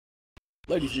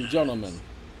Ladies and gentlemen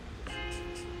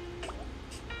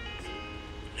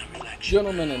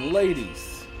and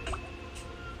ladies,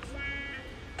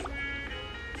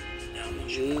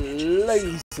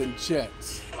 ladies and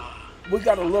gents, we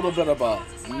got a little bit of a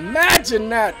imagine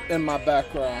that in my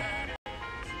background.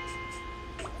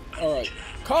 All right,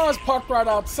 cars parked right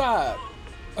outside.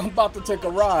 I'm about to take a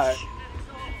ride.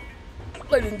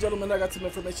 Ladies and gentlemen, I got some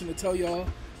information to tell y'all.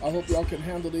 I hope y'all can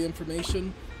handle the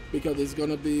information because it's going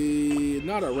to be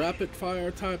not a rapid fire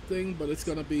type thing, but it's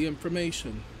going to be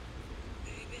information.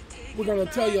 We're going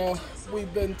to tell y'all,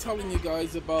 we've been telling you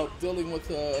guys about dealing with,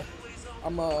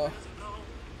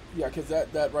 because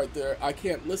that right there, I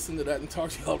can't listen to that and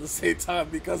talk to y'all at the same time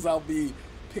because I'll be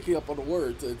picking up on the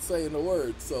words and saying the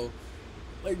words. So,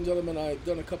 ladies and gentlemen, I've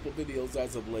done a couple of videos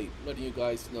as of late, letting you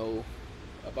guys know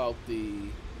about the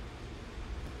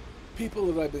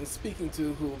people that I've been speaking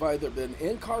to who have either been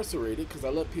incarcerated, because I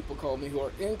let people call me who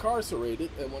are incarcerated,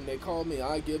 and when they call me,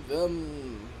 I give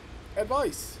them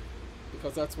advice,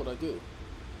 because that's what I do.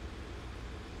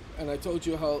 And I told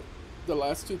you how the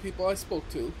last two people I spoke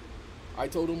to, I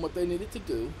told them what they needed to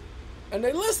do, and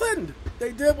they listened.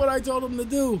 They did what I told them to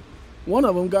do. One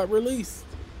of them got released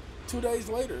 2 days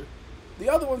later. The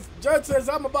other one, judge says,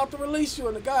 I'm about to release you,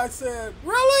 and the guy said,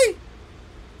 really?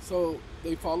 So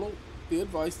they followed the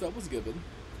advice that was given,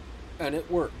 and it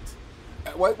worked.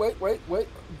 Wait.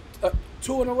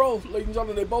 2 in a row, ladies and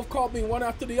gentlemen. They both called me one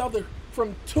after the other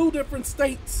from 2 different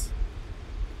states.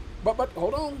 But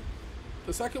hold on.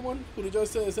 The second one, who the judge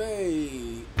says,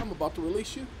 hey, I'm about to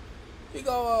release you. He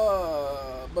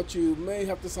go, but you may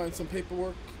have to sign some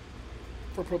paperwork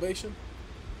for probation.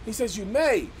 He says you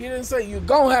may. He didn't say you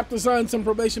gonna have to sign some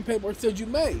probation paperwork. He said you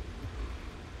may.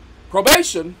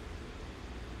 Probation?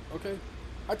 Okay.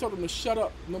 I told him to shut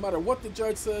up. No matter what the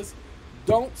judge says,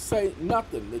 don't say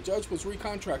nothing. The judge was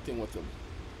recontracting with him.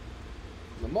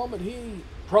 The moment he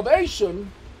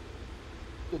probation,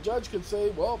 the judge could say,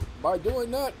 well, by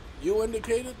doing that, you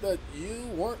indicated that you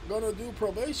weren't going to do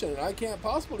probation, and I can't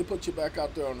possibly put you back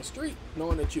out there on the street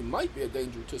knowing that you might be a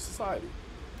danger to society.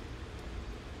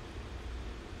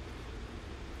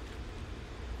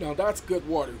 Now that's good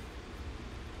water.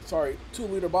 Sorry,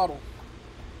 2-liter bottle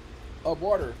of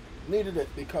water. Needed it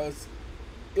because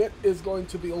it is going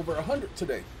to be over 100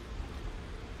 today.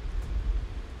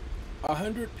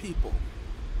 100 people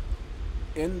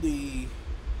in the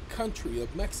country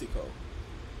of Mexico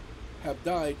have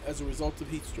died as a result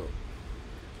of heat stroke.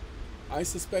 I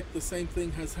suspect the same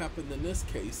thing has happened in this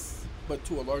case, but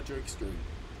to a larger extreme.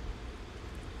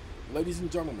 Ladies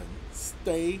and gentlemen,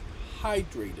 stay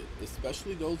hydrated,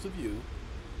 especially those of you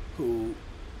who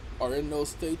are in those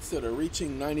states that are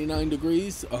reaching 99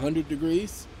 degrees, 100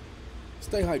 degrees.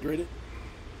 Stay hydrated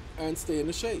and stay in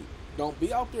the shade. Don't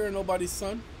be out there in nobody's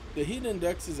sun. The heat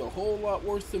index is a whole lot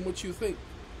worse than what you think.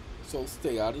 So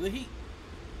stay out of the heat.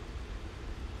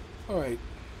 All right.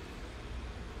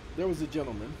 There was a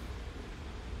gentleman.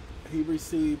 He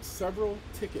received several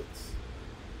tickets.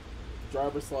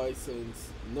 Driver's license,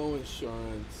 no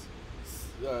insurance,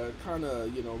 kind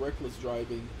of, reckless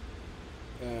driving,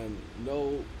 and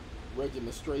no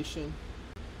registration,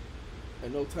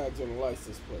 and no tags on the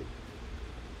license plate.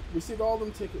 Received all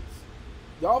them tickets.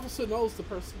 The officer knows the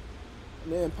person,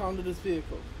 and they impounded his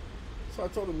vehicle. So I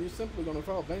told him, you're simply going to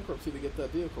file bankruptcy to get that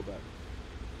vehicle back.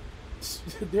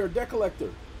 They're a debt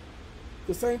collector.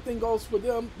 The same thing goes for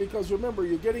them, because remember,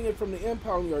 you're getting it from the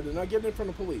impound yard, and not getting it from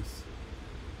the police.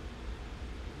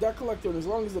 Debt collector, and as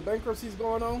long as the bankruptcy's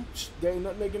going on, there ain't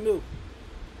nothing they can do.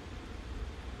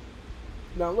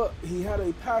 Now look, he had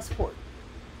a passport.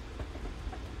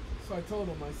 So I told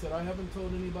him, I said, I haven't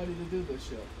told anybody to do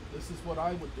this yet. This is what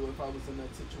I would do if I was in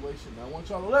that situation. Now I want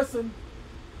y'all to listen,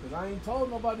 because I ain't told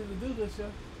nobody to do this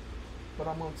yet. But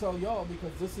I'm going to tell y'all,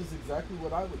 because this is exactly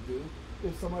what I would do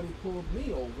if somebody pulled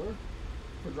me over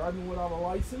for driving without a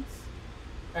license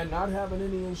and not having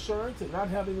any insurance and not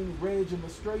having any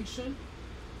registration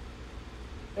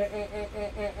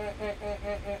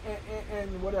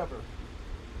and whatever.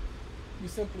 You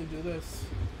simply do this.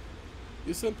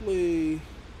 You simply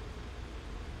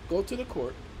go to the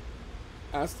court,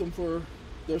 ask them for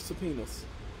their subpoenas.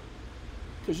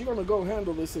 Because you're going to go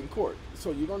handle this in court.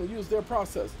 So you're going to use their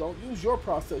process. Don't use your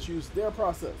process, use their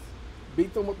process.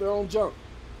 Beat them with their own junk.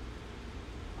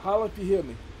 Holler if you hear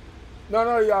me.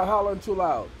 No, y'all hollering too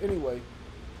loud. Anyway,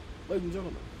 ladies and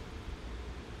gentlemen,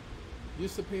 you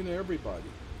subpoena everybody.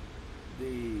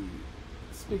 The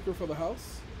Speaker for the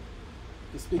House,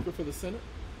 the Speaker for the Senate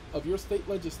of your state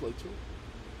legislature.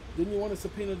 Then you want to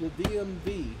subpoena the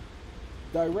DMV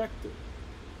director.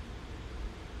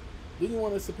 Then you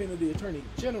want to subpoena the Attorney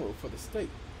General for the state.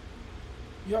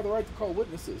 You have the right to call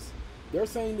witnesses. They're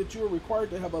saying that you're required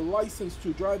to have a license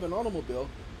to drive an automobile.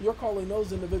 You're calling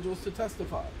those individuals to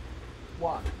testify.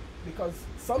 Why? Because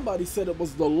somebody said it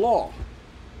was the law.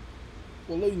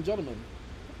 Well, ladies and gentlemen,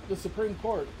 the Supreme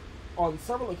Court on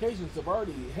several occasions have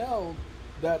already held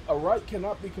that a right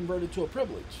cannot be converted to a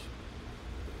privilege.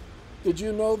 Did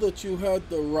you know that you had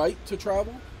the right to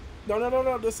travel?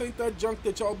 No. This ain't that junk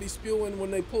that y'all be spewing when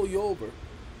they pull you over.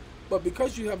 But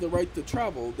because you have the right to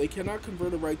travel, they cannot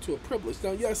convert a right to a privilege.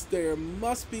 Now, yes, there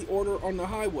must be order on the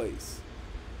highways.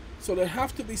 So there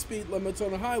have to be speed limits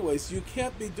on the highways. You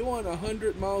can't be doing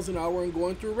 100 miles an hour and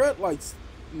going through red lights,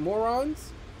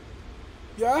 morons.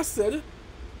 Yeah, I said it.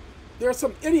 There are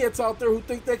some idiots out there who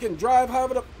think they can drive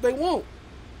however they won't.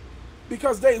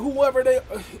 Because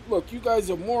look, you guys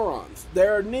are morons.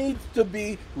 There needs to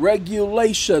be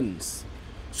regulations.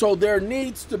 So there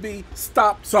needs to be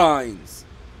stop signs.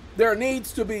 There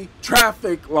needs to be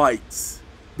traffic lights.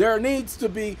 There needs to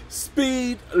be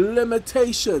speed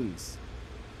limitations.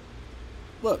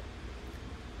 Look,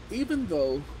 even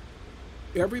though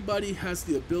everybody has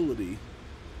the ability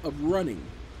of running,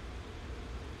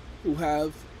 who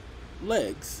have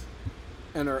legs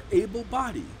and are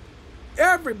able-bodied,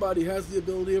 everybody has the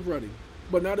ability of running,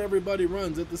 but not everybody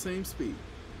runs at the same speed.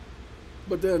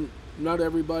 But then not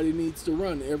everybody needs to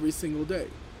run every single day.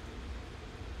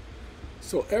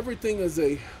 So everything is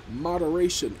a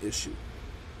moderation issue.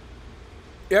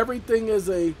 Everything is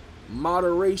a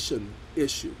moderation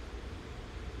issue.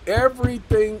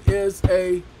 Everything is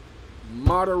a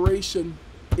moderation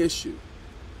issue.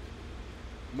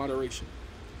 Moderation.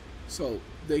 So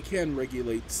they can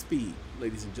regulate speed,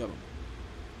 ladies and gentlemen.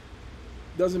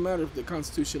 Doesn't matter if the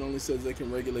Constitution only says they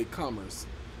can regulate commerce.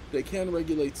 They can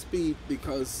regulate speed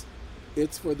because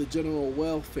it's for the general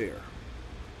welfare.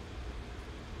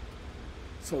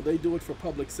 So they do it for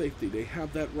public safety. They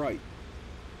have that right.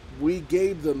 We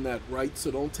gave them that right,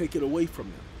 so don't take it away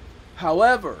from them.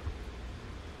 However,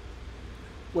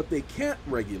 what they can't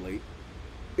regulate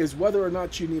is whether or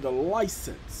not you need a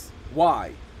license.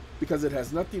 Why? Because it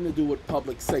has nothing to do with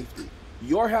public safety.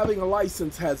 Your having a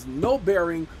license has no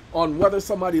bearing on whether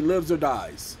somebody lives or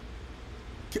dies.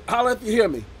 Holla if you hear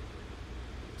me.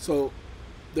 So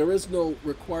there is no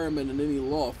requirement in any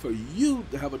law for you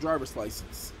to have a driver's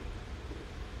license.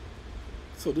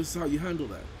 So this is how you handle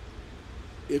that,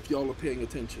 if y'all are paying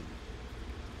attention.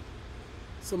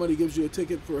 Somebody gives you a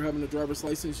ticket for having a driver's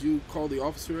license, you call the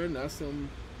officer and ask them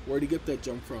where to get that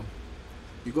junk from.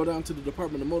 You go down to the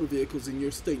Department of Motor Vehicles in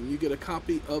your state and you get a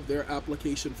copy of their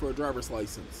application for a driver's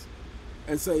license.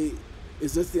 And say,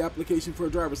 is this the application for a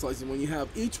driver's license? When you have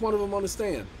each one of them on the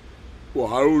stand.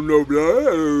 Well, I don't know.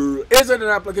 Blah. Is it an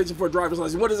application for a driver's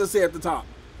license? What does it say at the top?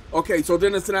 Okay, so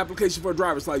then it's an application for a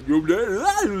driver's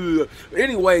license.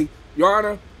 Anyway, Your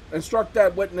Honor, instruct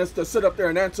that witness to sit up there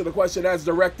and answer the question as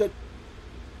directed.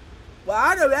 Well,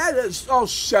 I know that. Oh,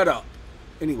 shut up.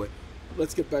 Anyway,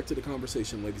 let's get back to the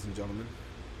conversation, ladies and gentlemen.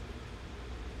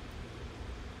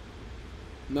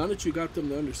 Now that you got them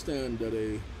to understand that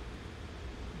a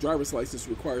driver's license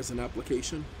requires an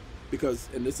application, because,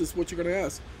 and this is what you're going to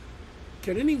ask,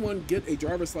 can anyone get a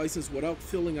driver's license without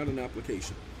filling out an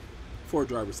application for a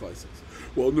driver's license?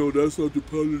 Well, no, that's not the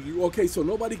policy. Okay, so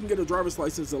nobody can get a driver's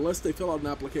license unless they fill out an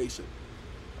application.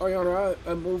 All right, Your Honor,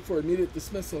 I move for immediate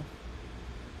dismissal.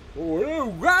 Oh,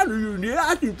 why do you need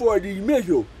asking for a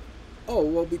dismissal? Oh,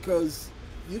 well, because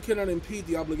you cannot impede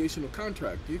the obligation of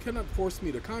contract. You cannot force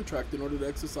me to contract in order to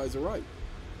exercise a right.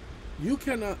 You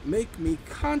cannot make me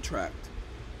contract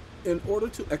in order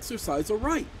to exercise a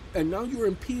right. And now you're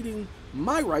impeding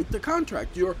my right to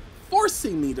contract. You're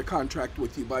forcing me to contract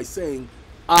with you by saying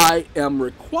I am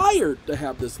required to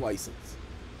have this license.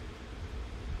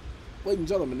 Ladies and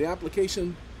gentlemen, the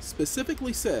application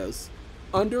specifically says,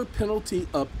 under penalty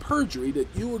of perjury, that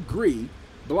you agree,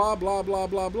 blah, blah, blah,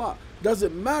 blah, blah.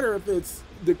 Doesn't matter if it's,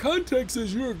 the context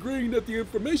says you're agreeing that the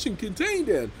information contained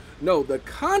in. No, the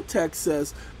context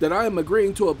says that I am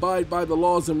agreeing to abide by the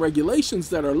laws and regulations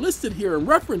that are listed here and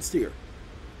referenced here.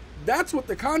 That's what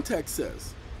the context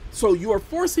says. So you are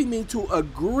forcing me to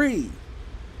agree.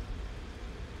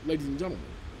 Ladies and gentlemen,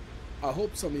 I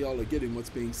hope some of y'all are getting what's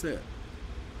being said.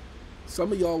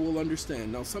 Some of y'all will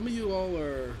understand. Now, some of you all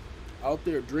are out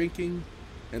there drinking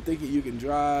and thinking you can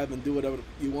drive and do whatever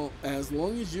you want. As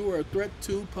long as you are a threat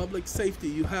to public safety,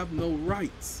 you have no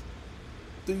rights.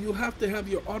 Do you have to have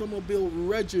your automobile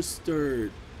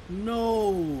registered?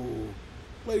 No.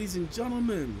 Ladies and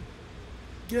gentlemen,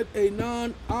 get a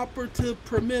non-operative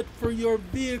permit for your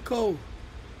vehicle.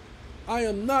 I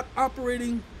am not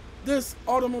operating this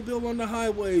automobile on the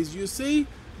highways. You see,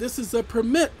 this is a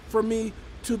permit for me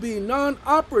to be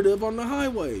non-operative on the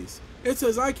highways. It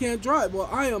says I can't drive. Well,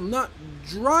 I am not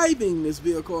driving this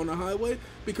vehicle on the highway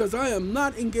because I am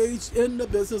not engaged in the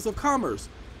business of commerce.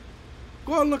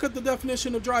 Go and look at the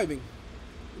definition of driving.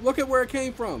 Look at where it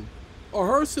came from. A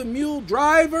horse and mule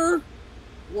driver?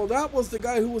 Well, that was the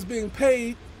guy who was being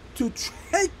paid to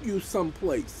take you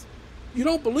someplace. You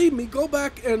don't believe me? Go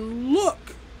back and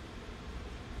look.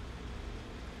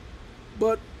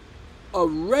 But a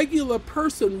regular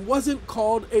person wasn't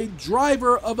called a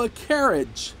driver of a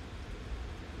carriage.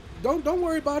 Don't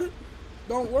worry about it.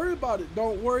 Don't worry about it.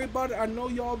 Don't worry about it. I know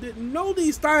y'all didn't know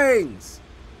these things.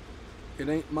 It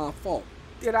ain't my fault.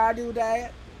 Did I do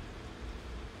that?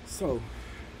 So,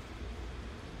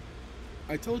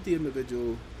 I told the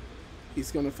individual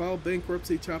he's going to file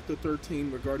bankruptcy chapter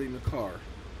 13 regarding the car.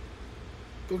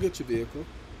 Go get your vehicle.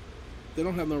 They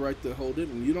don't have no right to hold it,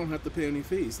 and you don't have to pay any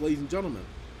fees. Ladies and gentlemen,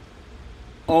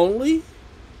 only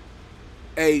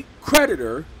a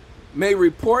creditor may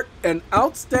report an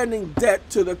outstanding debt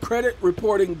to the credit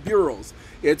reporting bureaus.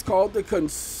 It's called the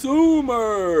Consumer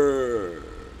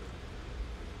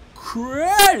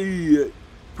Credit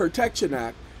Protection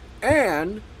Act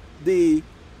and the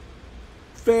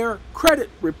Fair Credit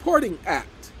Reporting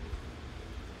Act.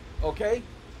 Okay?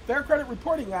 Fair Credit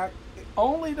Reporting Act,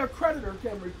 only the creditor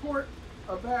can report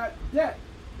a bad debt.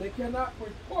 They cannot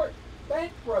report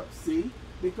bankruptcy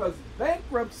because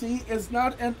bankruptcy is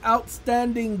not an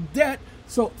outstanding debt,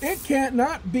 so it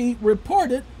cannot be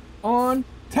reported on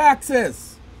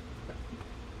taxes.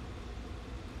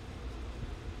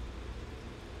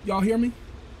 Y'all hear me?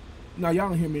 No, y'all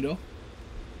don't hear me though.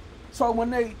 So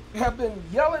when they have been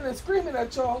yelling and screaming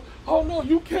at y'all, oh no,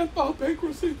 you can't file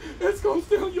bankruptcy, it's going to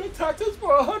stay on your taxes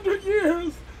for 100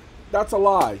 years. That's a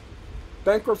lie.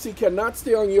 Bankruptcy cannot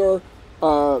stay on your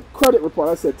credit report.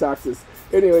 I said taxes.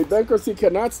 Anyway, bankruptcy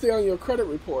cannot stay on your credit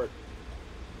report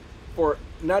for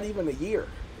not even a year.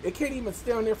 It can't even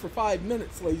stay on there for 5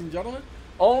 minutes, ladies and gentlemen.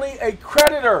 Only a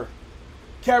creditor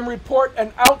can report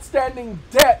an outstanding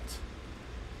debt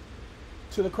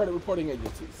to the credit reporting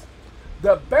agencies.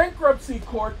 The bankruptcy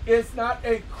court is not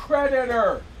a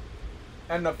creditor.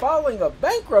 And the filing of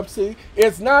bankruptcy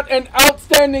is not an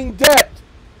outstanding debt,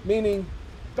 meaning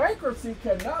bankruptcy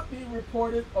cannot be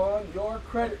reported on your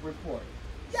credit report.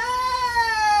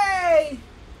 Yay!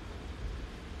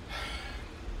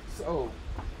 So,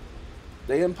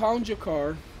 they impound your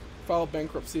car, file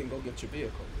bankruptcy, and go get your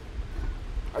vehicle.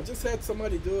 I just had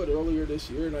somebody do it earlier this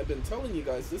year, and I've been telling you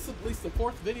guys, this is at least the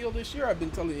 4th video this year I've been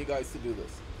telling you guys to do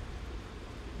this.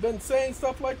 Been saying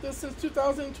stuff like this since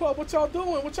 2012. What y'all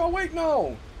doing? What y'all waiting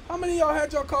on? How many of y'all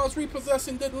had your cars repossessed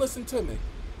and didn't listen to me?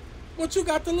 What you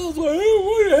got to lose? Well, I don't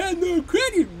want to have no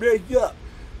credit messed up.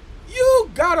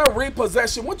 You got a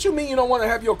repossession. What you mean you don't want to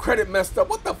have your credit messed up?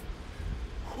 What the?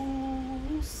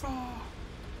 Woo-sa.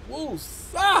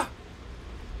 Woo-sa.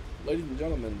 Ladies and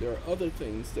gentlemen, there are other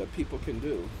things that people can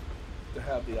do to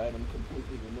have the item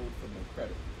completely removed from their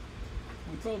credit.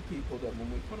 We told people that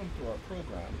when we put them through our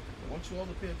program, I want you all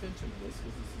to pay attention to this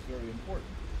because this is very important.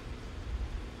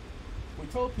 We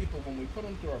told people when we put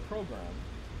them through our program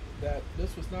that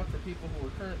this was not for people who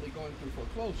were currently going through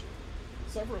foreclosure.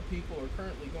 Several people are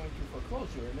currently going through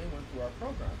foreclosure and they went through our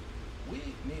program. We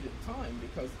needed time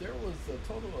because there was a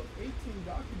total of 18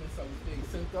 documents that was being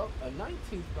sent out, a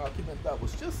 19th document that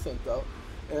was just sent out,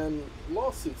 and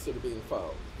lawsuits that are being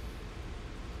filed.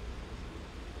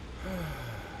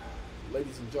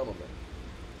 Ladies and gentlemen,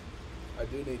 I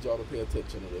do need y'all to pay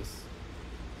attention to this.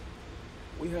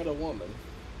 We had a woman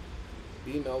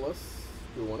email us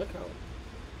through one account,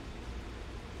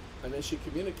 and then she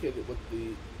communicated with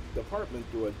the department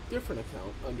through a different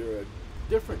account under a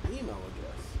different email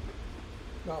address.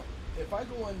 Now, if I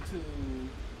go into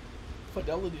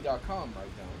fidelity.com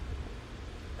right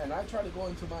now, and I try to go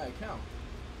into my account,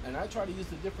 and I try to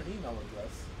use a different email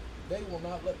address, they will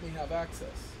not let me have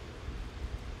access.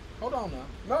 Hold on now.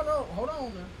 No, hold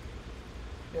on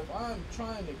now. If I'm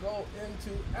trying to go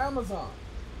into Amazon,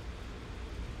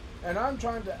 and I'm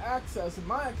trying to access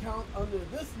my account under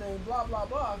this name, blah, blah,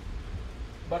 blah,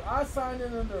 but I signed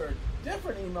in under a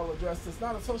different email address that's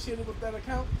not associated with that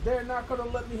account, they're not going to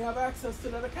let me have access to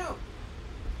that account.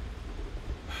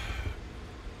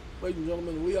 Ladies and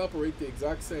gentlemen, we operate the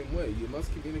exact same way. You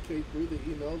must communicate through the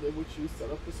email in which you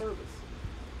set up the service.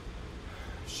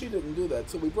 She didn't do that,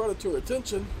 so we brought it to her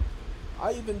attention.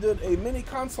 I even did a mini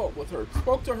consult with her,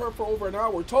 spoke to her for over an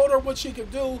hour, told her what she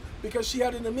could do because she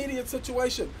had an immediate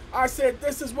situation. I said,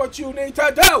 this is what you need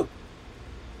to do.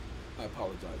 I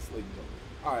apologize, ladies and gentlemen.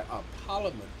 I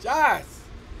apologize.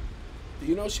 Do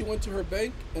you know she went to her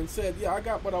bank and said, yeah, I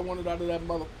got what I wanted out of that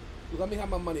mother. Let me have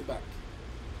my money back.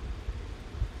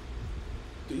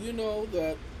 Do you know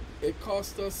that it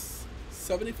cost us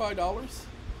 $75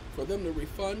 for them to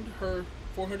refund her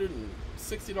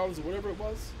 $460 or whatever it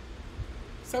was?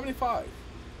 75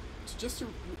 just to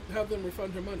have them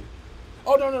refund her money.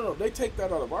 Oh, no. They take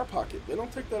that out of our pocket. They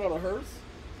don't take that out of hers.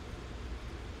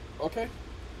 Okay?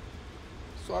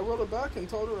 So I wrote her back and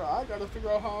told her I got to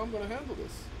figure out how I'm going to handle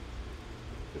this.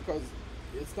 Because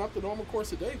it's not the normal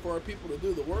course of day for our people to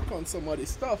do the work on somebody's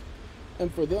stuff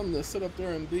and for them to sit up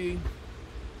there and be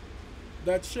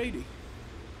that shady.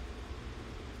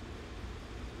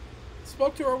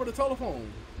 Spoke to her over the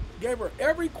telephone. Gave her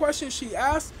every question she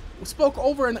asked. Spoke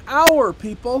over an hour,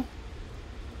 people.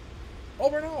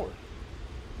 Over an hour.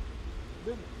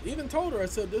 Even told her, I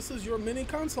said, this is your mini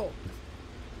consult.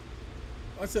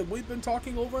 I said, we've been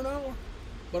talking over an hour,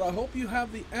 but I hope you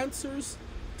have the answers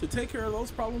to take care of those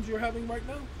problems you're having right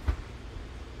now.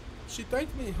 She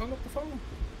thanked me, hung up the phone.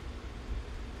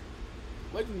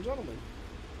 Ladies and gentlemen,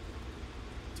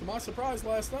 to my surprise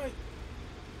last night,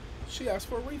 she asked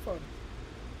for a refund.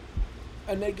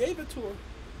 And they gave it to her.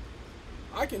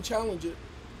 I can challenge it.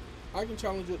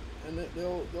 And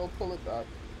they'll pull it back.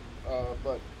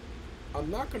 But I'm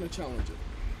not going to challenge it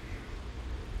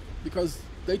because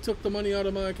they took the money out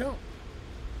of my account.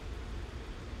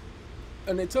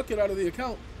 And they took it out of the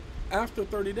account after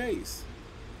 30 days.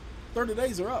 30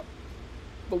 days are up.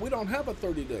 But we don't have a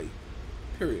 30-day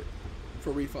period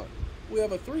for refund. We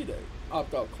have a 3-day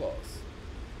opt-out clause.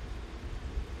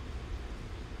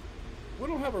 We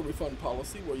don't have a refund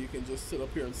policy where you can just sit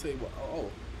up here and say, well,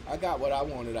 oh, I got what I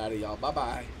wanted out of y'all.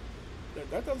 Bye-bye.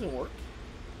 That doesn't work.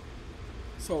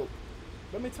 So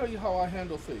let me tell you how I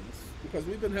handle things. Because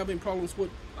we've been having problems with,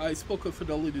 I spoke with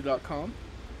Fidelity.com.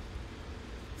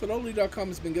 Fidelity.com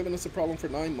has been giving us a problem for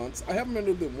 9 months. I haven't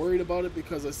really been worried about it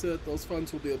because I said those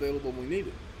funds will be available when we need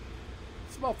it.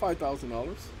 It's about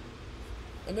 $5,000.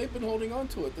 And they've been holding on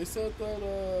to it. They said that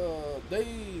they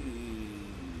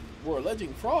were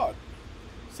alleging fraud.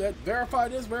 Said, verify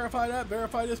this, verify that,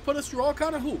 verify this. Put us through all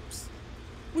kind of hoops.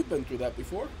 We've been through that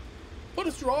before. Put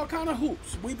us through all kind of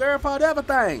hoops. We verified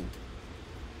everything.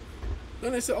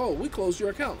 Then they said, oh, we closed your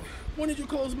account. When did you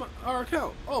close our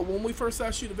account? Oh, when we first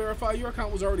asked you to verify, your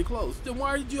account was already closed. Then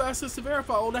why did you ask us to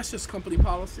verify? Oh, that's just company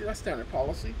policy. That's standard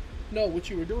policy. No, what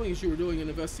you were doing is you were doing an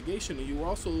investigation and you were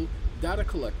also data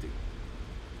collecting.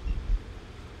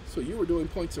 So you were doing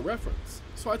points of reference.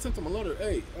 So I sent them a letter.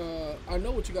 Hey, I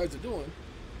know what you guys are doing.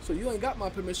 So you ain't got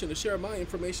my permission to share my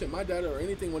information, my data, or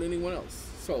anything with anyone else.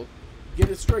 So get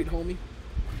it straight, homie.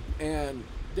 And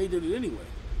they did it anyway.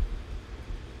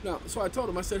 Now, so I told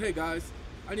them, I said, hey guys,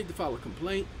 I need to file a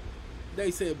complaint.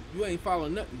 They said, you ain't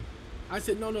filing nothing. I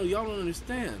said, no, y'all don't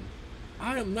understand.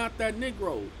 I am not that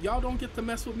Negro. Y'all don't get to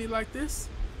mess with me like this.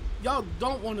 Y'all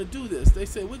don't want to do this. They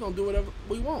said, we're going to do whatever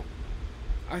we want.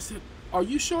 I said, are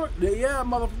you sure? Yeah,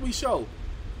 motherfucker, we sure.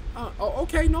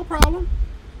 Okay, no problem.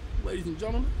 Ladies and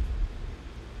gentlemen,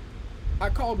 I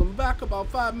called them back about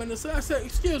 5 minutes. I said,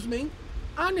 excuse me,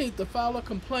 I need to file a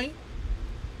complaint.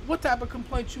 What type of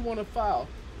complaint you want to file?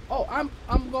 Oh, I'm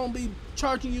going to be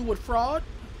charging you with fraud,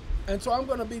 and so I'm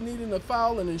going to be needing to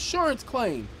file an insurance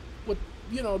claim with,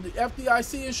 you know, the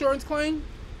FDIC insurance claim.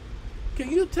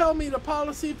 Can you tell me the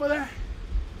policy for that?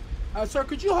 Sir,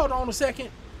 could you hold on a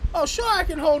second? Oh, sure, I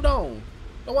can hold on.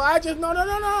 Well, I just, no,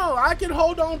 I can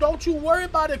hold on. Don't you worry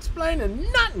about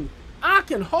explaining nothing. I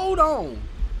can hold on.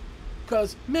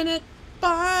 Because minute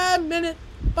by minute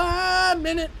by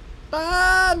minute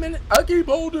by minute, I keep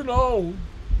holding on.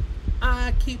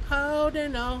 I keep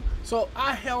holding on. So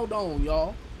I held on,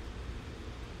 y'all.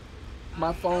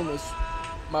 My phone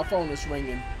is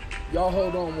ringing. Y'all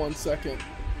hold on 1 second.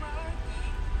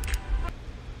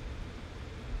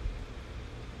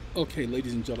 Okay,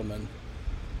 ladies and gentlemen.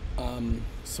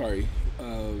 Sorry.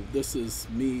 This is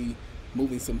me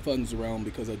moving some funds around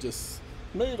because I just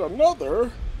made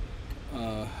another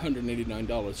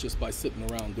 $189 just by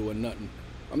sitting around doing nothing.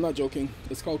 I'm not joking.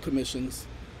 It's called commissions.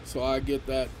 So I get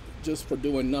that just for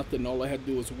doing nothing. All I had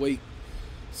to do was wait.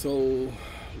 So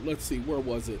let's see, where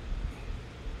was it?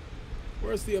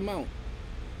 Where's the amount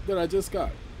that I just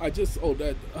got? Oh,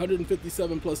 that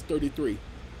 157 plus 33.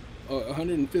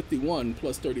 151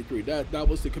 plus 33. That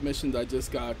was the commissions I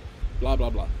just got. Blah, blah,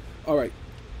 blah. All right,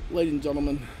 ladies and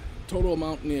gentlemen, total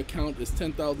amount in the account is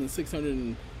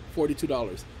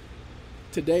 $10,642.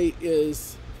 Today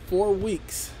is 4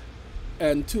 weeks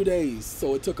and 2 days.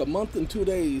 So it took a month and 2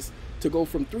 days to go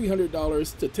from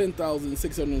 $300 to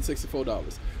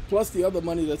 $10,664, plus the other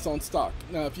money that's on stock.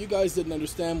 Now, if you guys didn't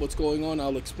understand what's going on,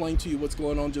 I'll explain to you what's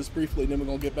going on just briefly, and then we're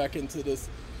going to get back into this,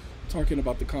 talking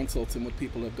about the consults and what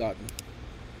people have gotten.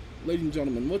 ladies and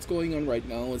gentlemen, what's going on right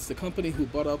now is the company who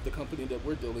bought out the company that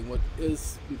we're dealing with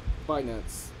is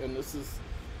Binance. And this is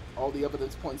all the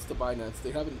evidence points to Binance.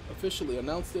 They haven't officially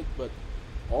announced it, but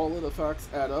all of the facts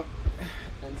add up.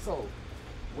 And so,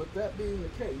 with that being the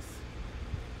case,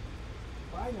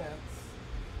 Binance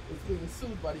is being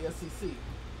sued by the SEC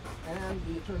and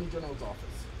the Attorney General's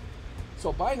office.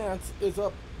 So Binance is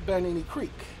up Bannini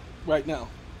Creek right now.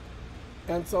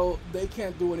 And so they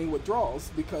can't do any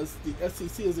withdrawals because the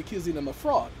SEC is accusing them of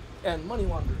fraud and money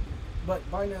laundering. But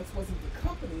Binance wasn't the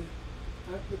company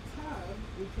at the time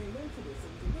we came into this. It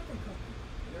was a different company.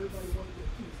 And everybody wanted to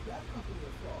accuse that company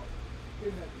of fraud. They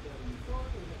hadn't done any fraud,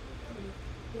 they hadn't done any.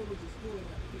 They were just doing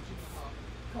that because you know how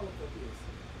colorful it is.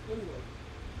 Anyway.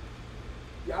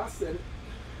 Yeah, I said it.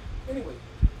 Anyway.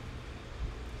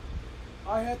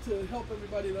 I had to help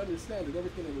everybody to understand that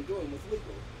everything they were doing was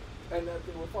legal. And that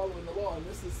they were following the law, and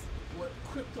this is what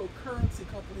cryptocurrency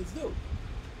companies do.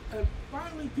 And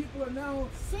finally, people are now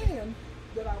saying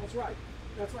that I was right.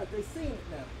 That's right, they're seeing it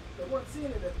now. They weren't seeing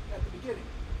it at the beginning.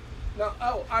 Now,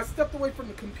 I stepped away from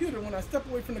the computer. When I step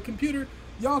away from the computer,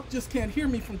 y'all just can't hear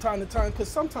me from time to time because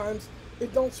sometimes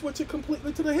it don't switch it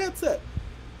completely to the headset.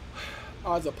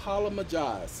 I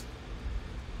apologize.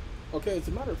 Okay, as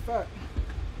a matter of fact,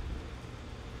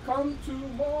 come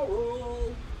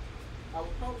tomorrow, I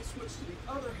will probably switch to the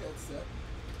other headset,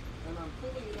 and I'm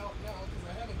pulling it out now because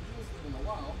I haven't used it in a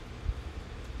while.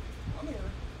 Come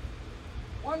here.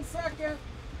 1 second.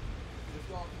 If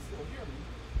y'all can still hear me,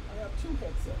 I have 2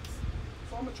 headsets.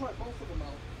 So I'm going to try both of them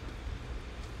out.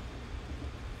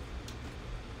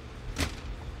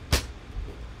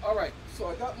 Alright, so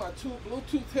I got my 2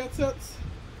 Bluetooth headsets,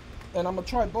 and I'm going to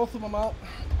try both of them out.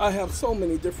 I have so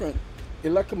many different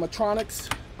electrometronics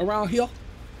around here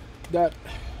that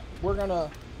we're going to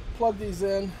plug these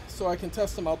in so I can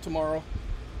test them out tomorrow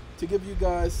to give you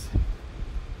guys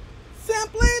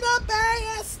simply the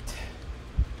best.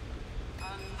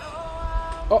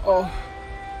 Uh-oh.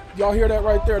 Y'all hear that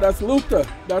right there? That's Luther.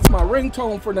 That's my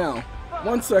ringtone for now.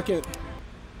 1 second.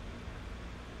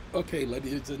 Okay,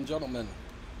 ladies and gentlemen.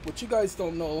 What you guys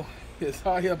don't know is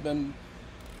I've been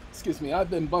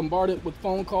bombarded with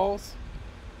phone calls.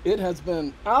 It has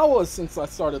been hours since I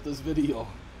started this video,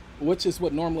 which is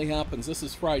what normally happens. This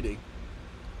is Friday.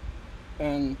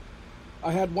 And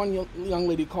I had one young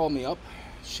lady call me up.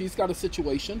 She's got a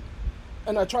situation.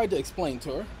 And I tried to explain to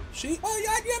her. And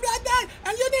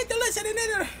you need to listen.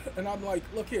 And I'm like,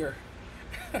 look here.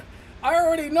 I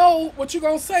already know what you're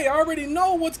going to say. I already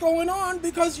know what's going on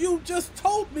because you just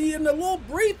told me in a little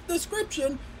brief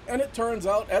description. And it turns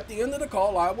out at the end of the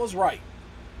call, I was right.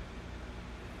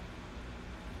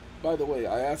 By the way,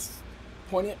 I asked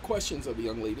poignant questions of the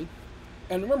young lady.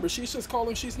 And remember, she's just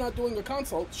calling. She's not doing a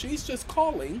consult. She's just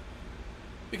calling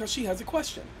because she has a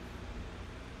question.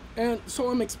 And so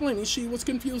I'm explaining she was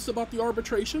confused about the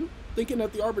arbitration, thinking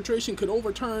that the arbitration could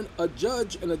overturn a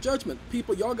judge and a judgment.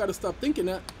 People, y'all got to stop thinking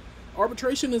that.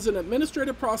 Arbitration is an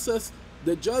administrative process.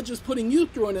 The judge is putting you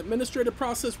through an administrative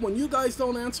process. When you guys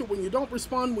don't answer, when you don't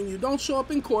respond, when you don't show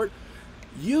up in court,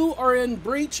 you are in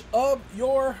breach of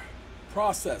your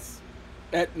process,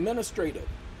 administrative.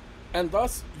 And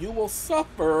thus, you will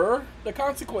suffer the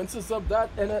consequences of that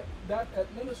and that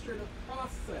administrative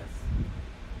process.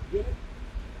 Get it?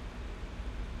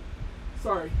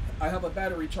 Sorry, I have a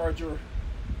battery charger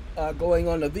going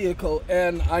on the vehicle,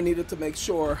 and I needed to make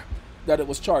sure that it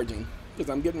was charging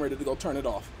because I'm getting ready to go turn it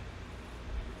off.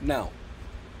 Now,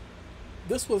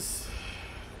 this was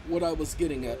what I was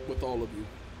getting at with all of you.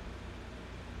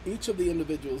 Each of the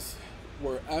individuals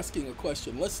were asking a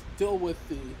question. Let's deal with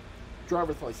the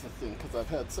driver's license thing because I've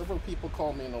had several people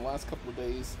call me in the last couple of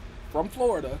days from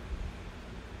Florida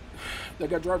that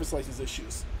got driver's license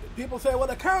issues. People say, well,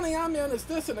 the county I'm in is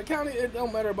this, and the county, it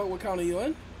don't matter about what county you're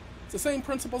in. It's the same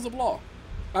principles of law.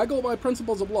 I go by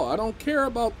principles of law. I don't care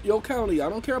about your county. I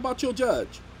don't care about your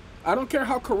judge. I don't care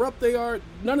how corrupt they are.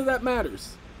 None of that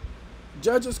matters.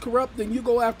 Judge is corrupt, then you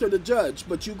go after the judge.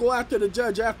 But you go after the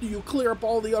judge after you clear up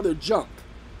all the other junk.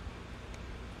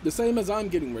 The same as I'm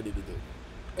getting ready to do.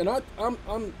 And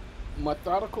I'm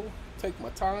methodical, take my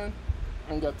time.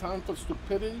 I ain't got time for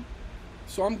stupidity.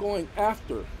 So I'm going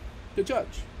after the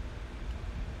judge.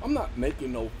 I'm not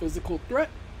making no physical threat.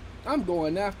 I'm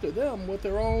going after them with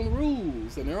their own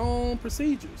rules and their own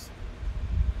procedures.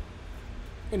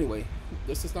 Anyway,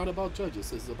 this is not about judges.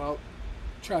 This is about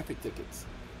traffic tickets.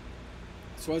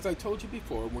 So as I told you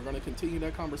before, we're going to continue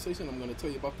that conversation. I'm going to tell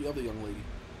you about the other young lady.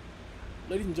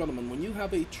 Ladies and gentlemen, when you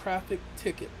have a traffic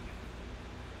ticket,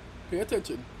 pay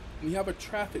attention. When you have a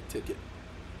traffic ticket,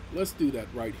 let's do that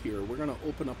right here. We're going to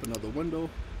open up another window.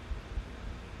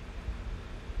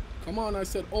 Come on, I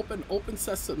said open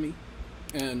sesame.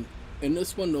 And in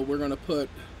this one, though, we're going to put,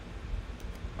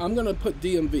 I'm going to put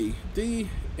DMV.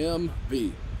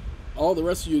 DMV. All the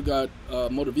rest of you got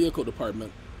motor vehicle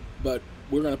department, but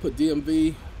we're going to put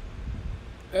DMV.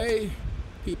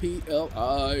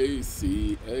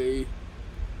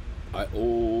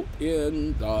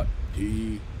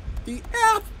 APPLICAION.T. The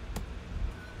F.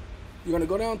 You're going to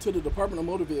go down to the Department of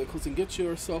Motor Vehicles and get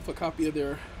yourself a copy of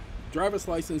their driver's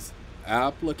license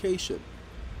application.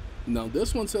 Now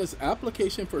this one says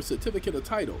application for certificate of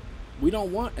title. We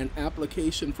don't want an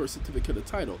application for certificate of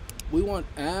title. We want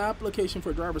application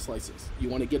for driver's license. You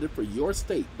want to get it for your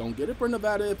state. Don't get it for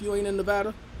Nevada if you ain't in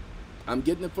Nevada. I'm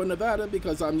getting it for Nevada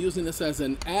because I'm using this as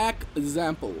an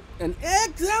example. An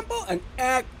example? An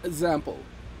example.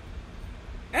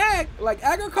 Ag, like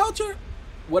agriculture?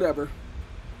 Whatever.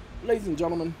 Ladies and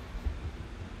gentlemen,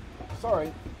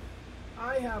 sorry.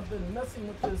 I have been messing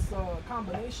with this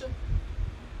combination.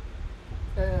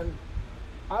 And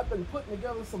I've been putting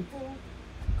together some food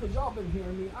because y'all been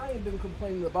hearing me. I ain't been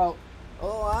complaining about,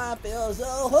 oh, I feel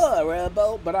so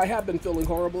horrible. But I have been feeling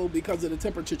horrible because of the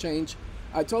temperature change.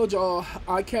 I told y'all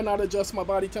I cannot adjust my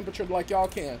body temperature like y'all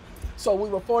can. So we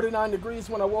were 49 degrees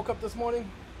when I woke up this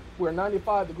morning. We're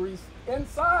 95 degrees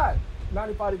inside.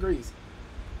 95 degrees.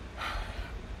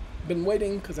 Been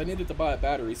waiting because I needed to buy a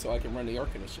battery so I can run the air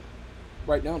conditioner.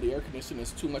 Right now the air conditioner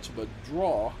is too much of a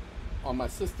draw on my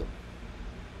system.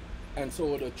 And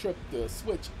so it'll trip the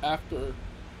switch after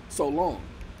so long.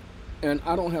 And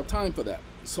I don't have time for that.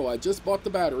 So I just bought the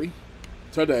battery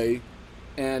today.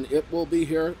 And it will be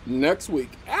here next week.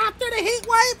 After the heat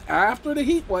wave? After the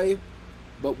heat wave.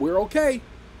 But we're okay.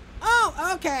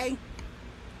 Oh, okay.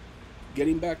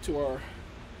 Getting back to our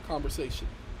conversation.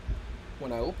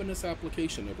 When I open this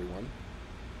application, everyone,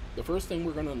 the first thing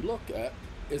we're going to look at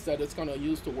is that it's going to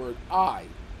use the word I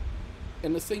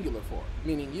in the singular form,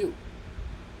 meaning you.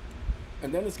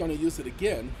 And then it's going to use it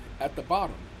again at the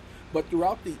bottom. But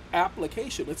throughout the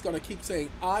application, it's going to keep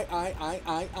saying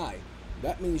I.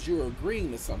 That means you're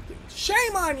agreeing to something.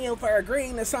 Shame on you for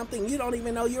agreeing to something you don't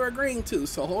even know you're agreeing to.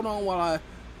 So hold on while I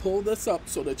pull this up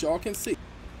so that y'all can see.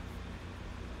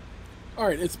 All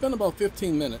right, it's been about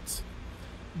 15 minutes.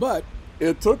 But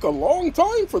it took a long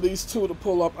time for these two to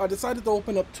pull up. I decided to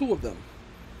open up two of them.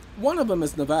 One of them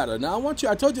is Nevada. Now I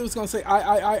told you it was going to say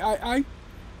I.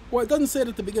 Well, it doesn't say it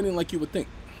at the beginning like you would think.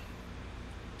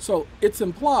 So it's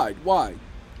implied. Why?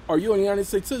 Are you a United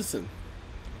States citizen?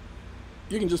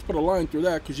 You can just put a line through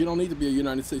that because you don't need to be a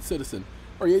United States citizen.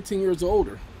 Are you 18 years or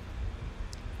older?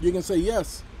 You can say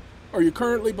yes. Are you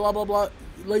currently blah, blah, blah?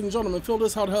 Ladies and gentlemen, fill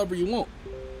this out however you want.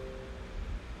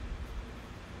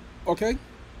 Okay?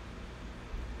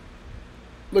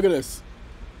 Look at this.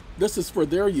 This is for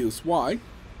their use. Why?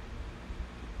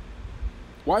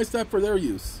 Why is that for their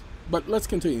use? But let's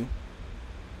continue.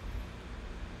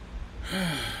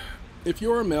 If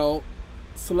you're a male,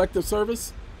 selective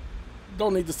service,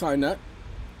 don't need to sign that.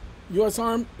 U.S.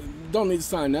 Army, don't need to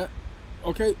sign that.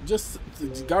 Okay, just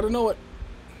got to know it.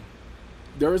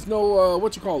 There is no,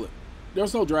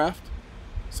 there's no draft.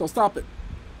 So stop it.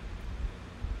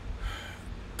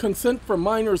 Consent for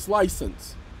minors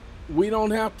license. We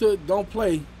don't have to, don't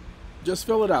play. Just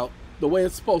fill it out the way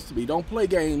it's supposed to be. Don't play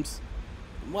games.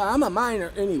 Well, I'm a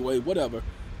minor anyway, whatever.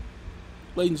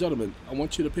 Ladies and gentlemen, I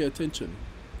want you to pay attention.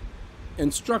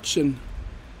 Instruction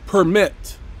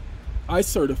permit. I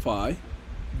certify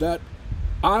that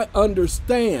I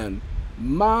understand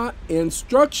my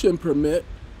instruction permit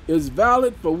is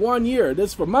valid for 1 year.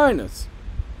 This is for minors.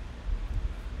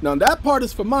 Now that part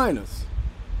is for minors.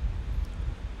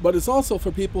 But it's also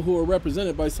for people who are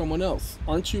represented by someone else.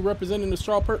 Aren't you representing the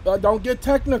straw person? Don't get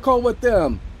technical with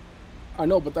them. I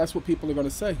know, but that's what people are going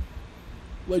to say.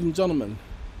 Ladies and gentlemen,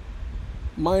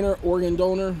 minor organ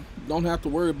donor, don't have to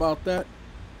worry about that.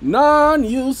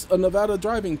 Non-use of Nevada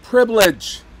driving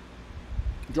privilege.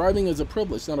 Driving is a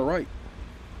privilege, not a right.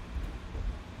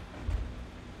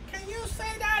 Can you say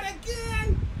that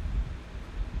again?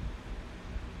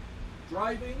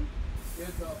 Driving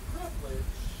is a privilege,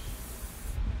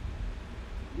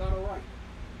 not a right.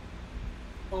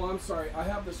 Oh, I'm sorry. I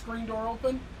have the screen door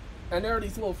open, and there are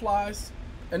these little flies,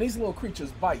 and these little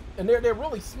creatures bite. And they're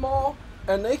really small,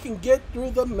 and they can get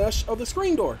through the mesh of the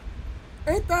screen door.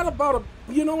 Ain't that about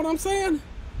a, you know what I'm saying?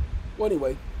 Well,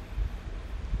 anyway,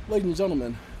 ladies and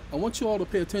gentlemen, I want you all to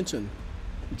pay attention.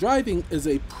 Driving is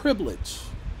a privilege.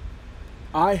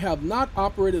 I have not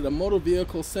operated a motor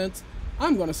vehicle since.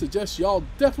 I'm going to suggest y'all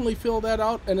definitely fill that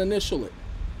out and initial it.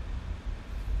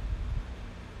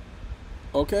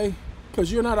 Okay?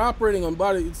 Because you're not operating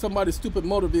on somebody's stupid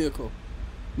motor vehicle.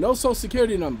 No social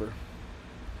security number.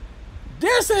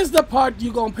 This is the part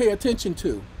you're going to pay attention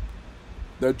to.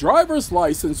 The driver's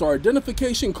license or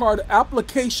identification card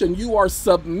application you are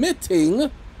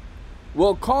submitting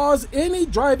will cause any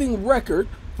driving record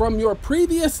from your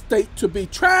previous state to be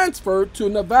transferred to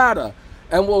Nevada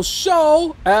and will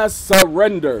show as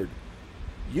surrendered.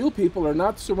 You people are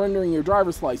not surrendering your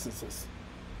driver's licenses.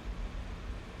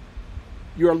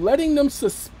 You're letting them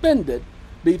suspend it.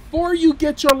 Before you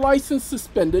get your license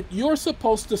suspended, you're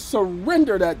supposed to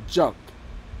surrender that junk.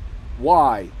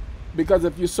 Why? Because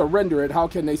if you surrender it, how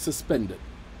can they suspend it?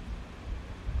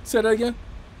 Say that again.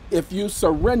 If you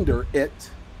surrender it,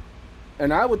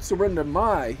 and I would surrender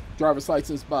my driver's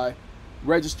license by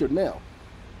registered mail.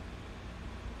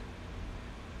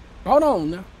 Hold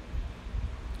on now.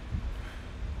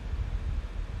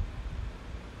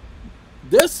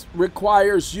 This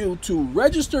requires you to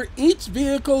register each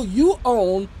vehicle you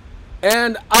own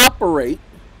and operate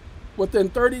within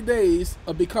 30 days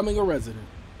of becoming a resident.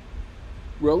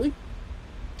 Really?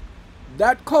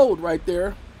 That code right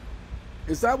there,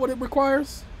 is that what it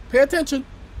requires? Pay attention.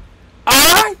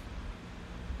 I,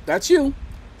 that's you,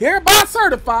 hereby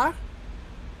certify,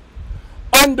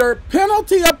 under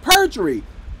penalty of perjury,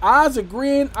 I's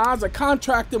agreeing, I's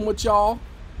contracting with y'all,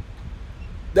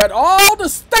 that all the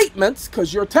statements,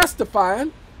 because you're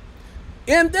testifying,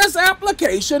 in this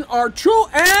application are true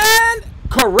and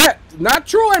correct. Not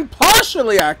true and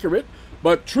partially accurate,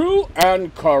 but true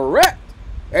and correct.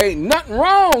 Ain't nothing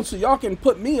wrong, so y'all can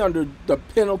put me under the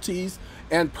penalties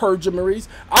and perjuries.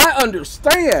 I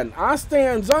understand. I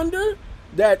stands under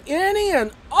that any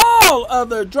and all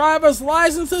other driver's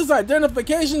licenses,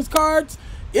 identifications cards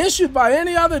issued by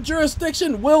any other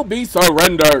jurisdiction will be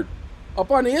surrendered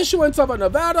upon the issuance of a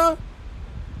Nevada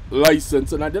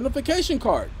license and identification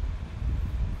card.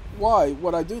 Why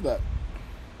would I do that?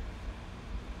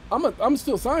 I'm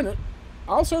still sign it.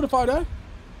 I'll certify that.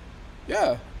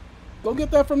 Yeah. Go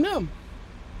get that from them.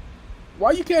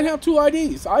 Why you can't have two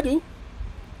IDs? I do.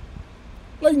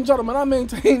 Ladies and gentlemen, I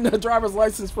maintain a driver's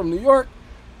license from New York.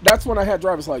 That's when I had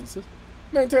driver's licenses.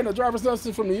 Maintain a driver's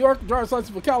license from New York, a driver's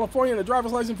license from California, and a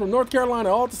driver's license from North Carolina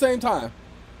all at the same time.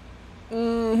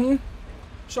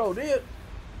 Sure did.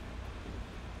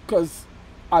 Because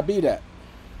I be that.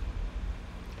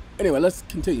 Anyway, let's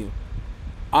continue.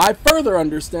 I further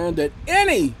understand that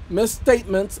any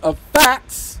misstatements of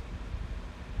facts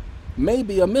may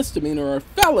be a misdemeanor or a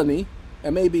felony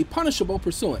and may be punishable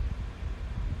pursuant.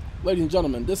 Ladies and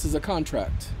gentlemen, this is a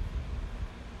contract.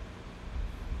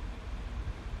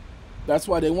 That's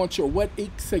why they want your wet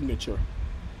ink signature.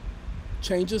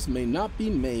 Changes may not be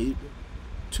made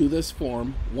to this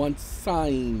form once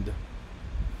signed.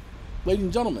 Ladies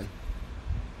and gentlemen,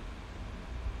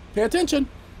 pay attention.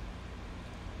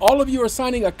 All of you are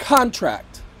signing a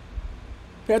contract.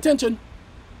 Pay attention.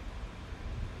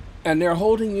 And they're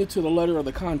holding you to the letter of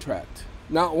the contract.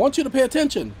 Now, I want you to pay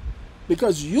attention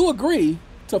because you agree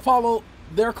to follow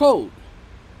their code.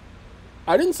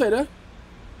 I didn't say that.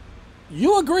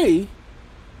 You agree.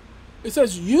 It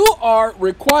says you are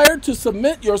required to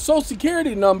submit your Social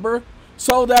Security number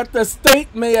so that the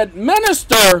state may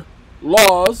administer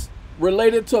laws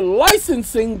related to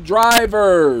licensing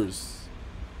drivers.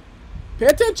 Pay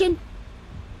attention.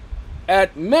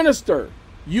 Administer.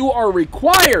 You are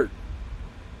required.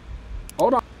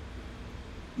 Hold on.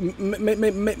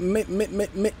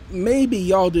 Maybe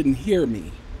y'all didn't hear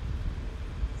me.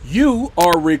 You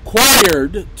are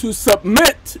required to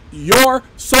submit your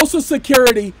Social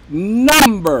Security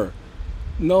number.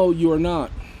 No, you are not.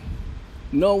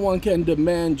 No one can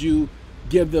demand you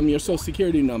give them your Social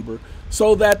Security number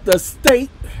so that the state,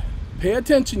 pay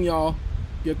attention y'all,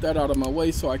 get that out of my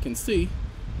way so I can see,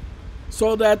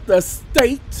 so that the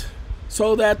state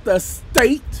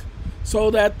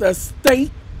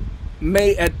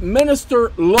may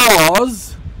administer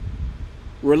laws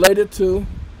related to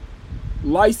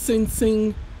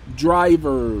licensing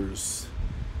drivers.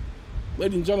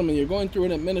 Ladies and gentlemen, you're going through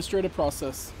an administrative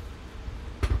process.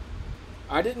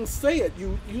 I didn't say it.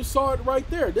 You saw it right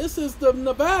there. This is the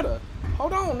Nevada.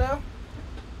 Hold on now.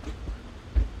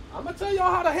 I'm going to tell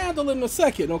y'all how to handle it in a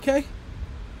second, okay?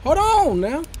 Hold on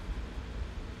now.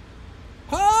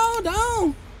 Hold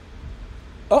on.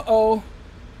 Uh-oh.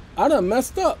 I done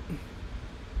messed up.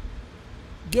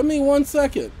 Give me 1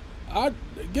 second.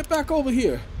 Get back over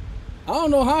here. I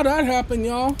don't know how that happened,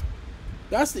 y'all.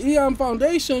 That's the EON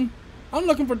Foundation. I'm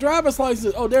looking for driver's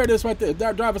license. Oh, there it is right there.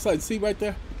 That driver's license. See right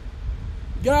there?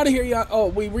 Get out of here, y'all. Oh,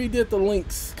 we redid the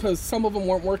links because some of them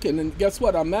weren't working. And guess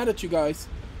what? I'm mad at you guys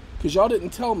because y'all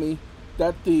didn't tell me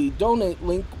that the donate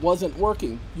link wasn't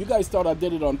working. You guys thought I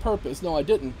did it on purpose. No, I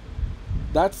didn't.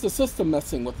 That's the system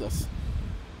messing with us.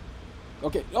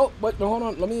 Okay. Oh, but no, hold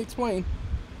on. Let me explain.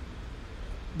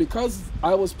 Because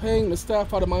I was paying the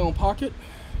staff out of my own pocket,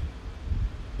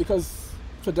 because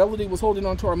Fidelity was holding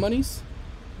on to our monies,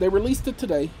 they released it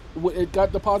today. It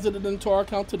got deposited into our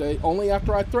account today, only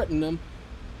after I threatened them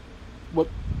with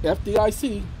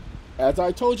FDIC, as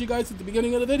I told you guys at the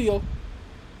beginning of the video.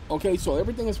 Okay, so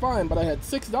everything is fine, but I had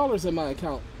 $6 in my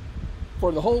account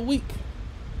for the whole week.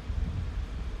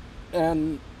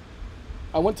 And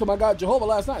I went to my God Jehovah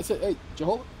last night. I said, hey,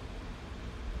 Jehovah,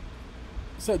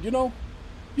 I said, you know,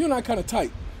 you and I kind of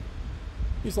tight.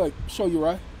 He's like, show you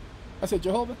right. I said,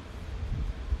 Jehovah,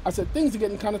 I said, things are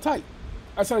getting kind of tight.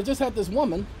 I said, I just had this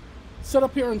woman sit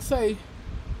up here and say,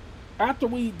 after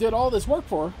we did all this work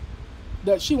for her,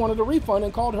 that she wanted a refund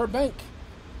and called her bank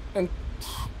and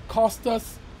cost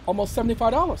us almost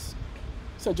 $75. I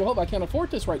said, Jehovah, I can't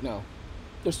afford this right now.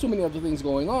 There's too many other things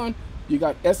going on. You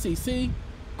got SEC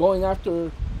going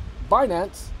after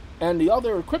Binance and the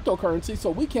other cryptocurrency,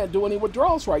 so we can't do any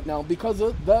withdrawals right now because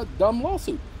of the dumb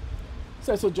lawsuit. I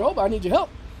said, so Jehovah, I need your help.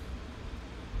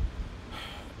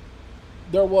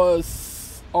 There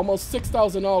was almost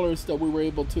 $6,000 that we were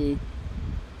able to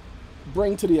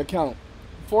bring to the account.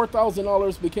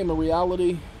 $4,000 became a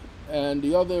reality, and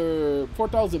the other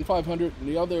 $4,500 and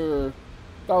the other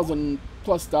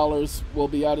 $1,000+ will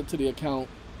be added to the account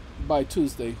by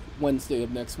Wednesday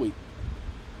of next week.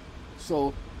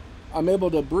 So I'm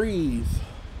able to breathe.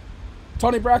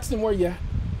 Tony Braxton, where you at?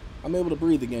 I'm able to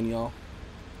breathe again, y'all.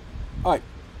 All right.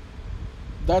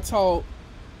 That's how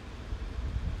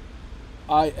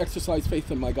I exercise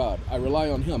faith in my God. I rely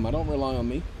on him. I don't rely on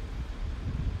me.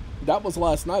 That was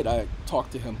last night I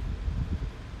talked to him.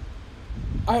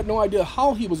 I had no idea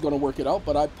how he was going to work it out,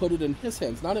 but I put it in his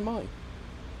hands, not in mine.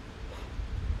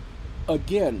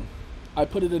 Again, I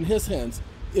put it in his hands.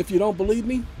 If you don't believe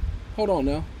me, hold on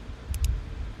now.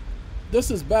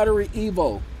 This is Battery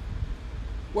Evo.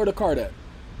 Where the card at?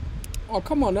 Oh,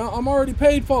 come on now. I'm already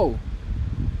paid for.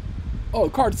 Oh,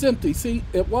 the card's empty. See,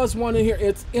 it was one in here.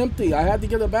 It's empty. I had to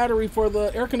get a battery for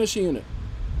the air conditioning unit.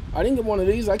 I didn't get one of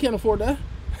these. I can't afford that.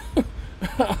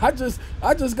 I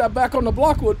just got back on the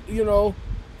block with, you know,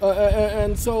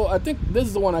 and so I think this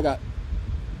is the one I got.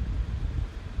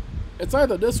 It's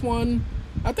either this one.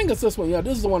 I think it's this one. Yeah,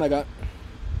 this is the one I got.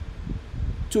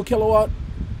 2 kilowatt,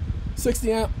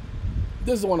 60 amp.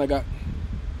 This is the one I got.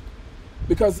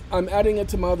 Because I'm adding it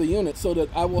to my other unit so that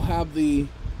I will have the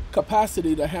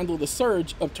capacity to handle the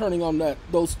surge of turning on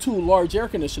those 2 large air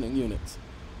conditioning units.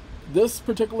 This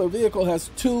particular vehicle has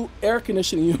 2 air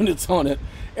conditioning units on it,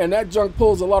 and that junk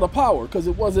pulls a lot of power because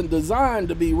it wasn't designed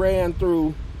to be ran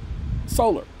through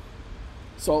solar.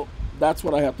 So that's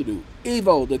what I have to do.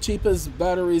 Evo, the cheapest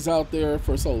batteries out there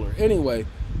for solar. Anyway,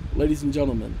 ladies and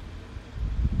gentlemen,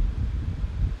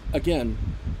 again,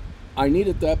 I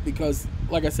needed that because,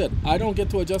 like I said, I don't get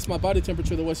to adjust my body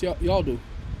temperature the way y'all do.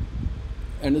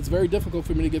 And it's very difficult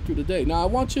for me to get through the day. Now, I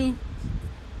want you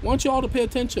all to pay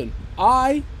attention.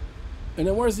 And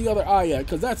then where's the other I at?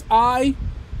 Because that's I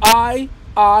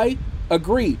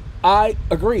agree. I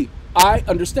agree. I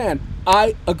understand.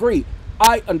 I agree.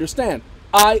 I understand.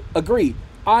 I agree.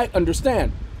 I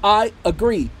understand. I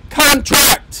agree.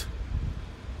 Contract!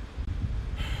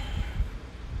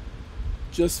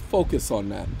 Just focus on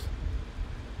that.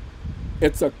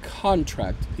 It's a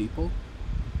contract, people.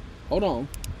 Hold on.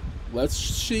 Let's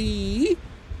see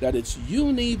that it's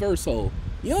universal.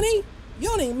 Uni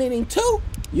meaning 2.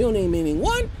 Uni meaning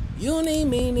 1. Uni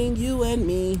meaning you and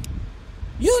me.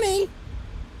 Uni.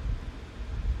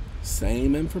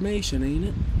 Same information, ain't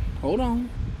it? Hold on.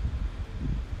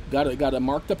 Gotta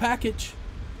mark the package.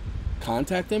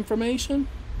 Contact information.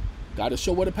 Gotta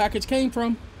show where the package came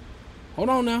from. Hold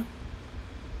on now.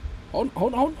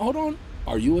 Hold on.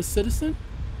 Are you a citizen?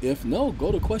 If no,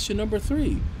 go to question number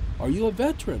 3. Are you a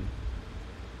veteran?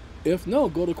 If no,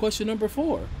 go to question number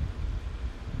 4.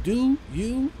 Do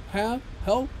you have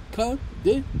health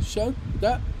condition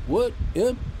that would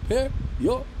impair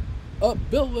your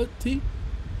ability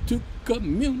to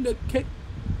communicate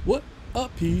with a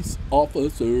peace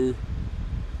officer?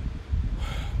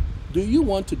 Do you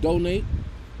want to donate?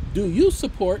 Do you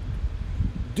support?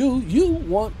 Do you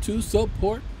want to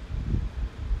support?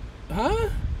 Huh?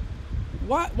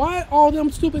 Why all them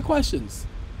stupid questions?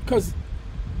 Because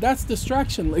that's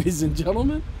distraction, ladies and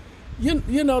gentlemen.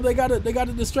 You know they gotta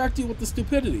distract you with the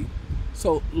stupidity.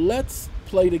 So let's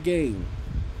play the game.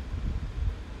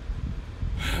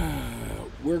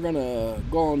 We're gonna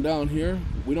go on down here.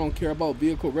 We don't care about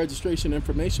vehicle registration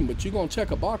information, but you're gonna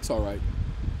check a box, all right.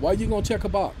 Why are you gonna check a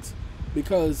box?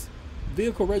 Because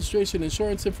vehicle registration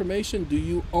insurance information, do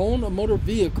you own a motor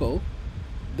vehicle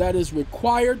that is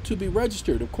required to be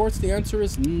registered? Of course, the answer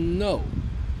is no.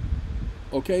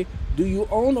 Okay? Do you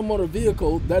own a motor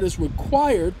vehicle that is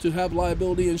required to have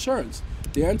liability insurance?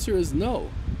 The answer is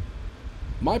no.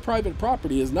 My private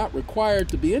property is not required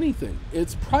to be anything.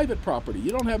 It's private property. You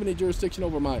don't have any jurisdiction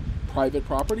over my private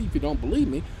property. If you don't believe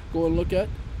me, go and look at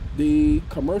the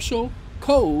commercial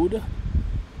code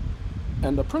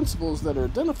and the principles that are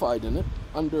identified in it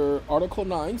under Article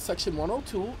 9, Section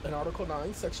 102 and Article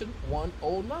 9, Section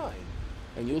 109.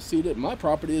 And you'll see that my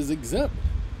property is exempt.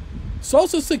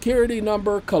 Social Security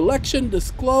number collection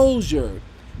disclosure.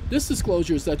 This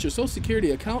disclosure is that your Social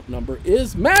Security account number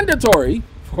is mandatory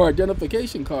for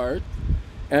identification card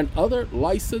and other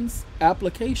license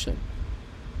application.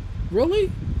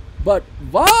 Really? But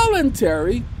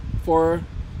voluntary for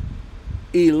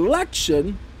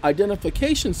election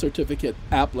identification certificate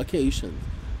applications.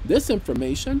 This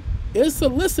information is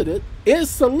solicited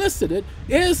pursuant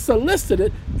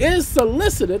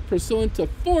to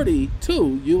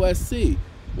 42 USC.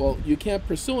 Well, you can't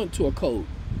pursuant to a code.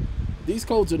 These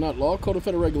codes are not law. Code of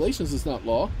Federal Regulations is not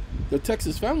law. The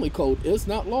Texas Family Code is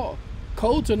not law.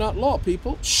 Codes are not law,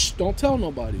 people. Shh, don't tell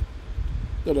nobody.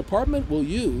 The department will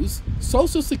use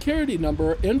Social Security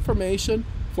number information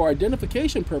for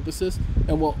identification purposes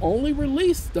and will only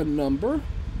release the number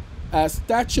as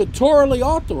statutorily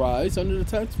authorized under the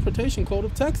Transportation Code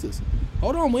of Texas.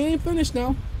 Hold on, we ain't finished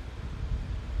now.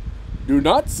 Do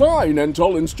not sign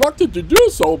until instructed to do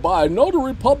so by a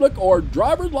notary public or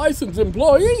driver's license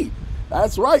employee.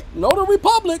 That's right, notary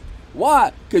public.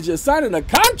 Why? Because you're signing a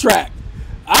contract.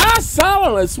 I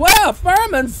solemnly swear,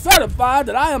 affirm, and certify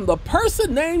that I am the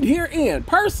person named herein.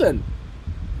 Person.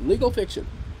 Legal fiction.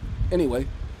 Anyway,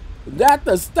 that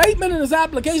the statement in this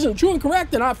application is true and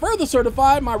correct, and I further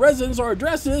certify my residence or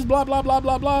address is blah, blah, blah,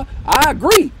 blah, blah. I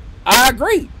agree. I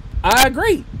agree. I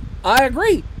agree. I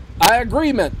agree. I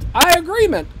agreement. I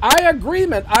agreement. I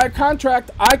agreement. I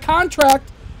contract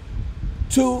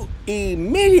to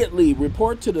immediately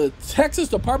report to the Texas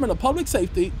Department of Public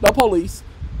Safety, the police,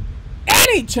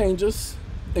 any changes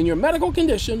in your medical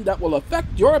condition that will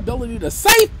affect your ability to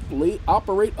safely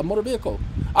operate a motor vehicle.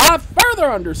 I further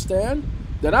understand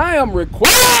that I am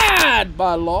required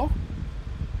by law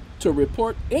to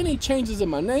report any changes in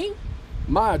my name,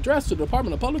 my address to the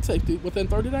Department of Public Safety within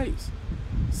 30 days.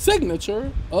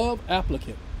 Signature of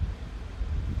applicant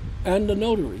and the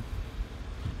notary.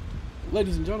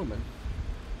 Ladies and gentlemen,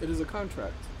 it is a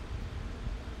contract.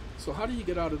 So how do you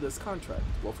get out of this contract?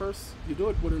 Well, first, you do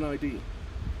it with an ID.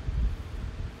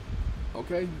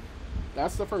 Okay?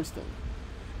 That's the first thing.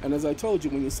 And as I told you,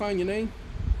 when you sign your name,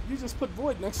 you just put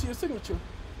void next to your signature.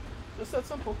 Just that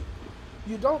simple.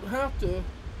 You don't have to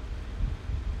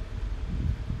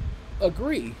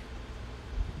agree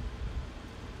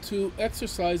to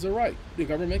exercise a right. The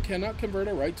government cannot convert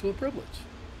a right to a privilege.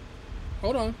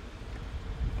 Hold on.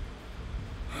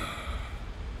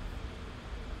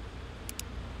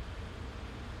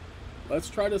 Let's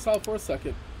try this out for a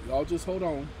second. Y'all just hold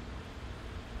on.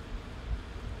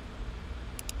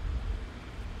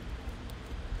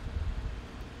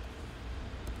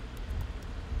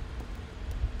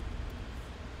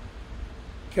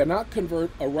 Cannot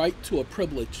convert a right to a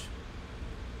privilege.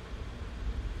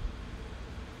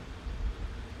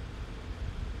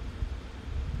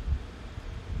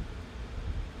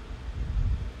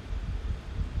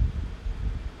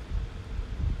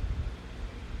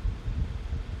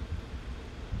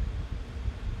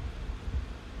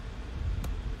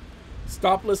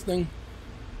 Stop listening.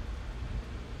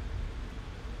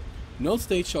 No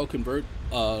state shall convert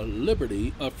a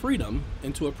liberty, a freedom,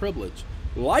 into a privilege.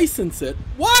 License it.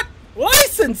 What?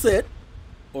 License it?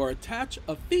 Or attach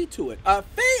a fee to it. A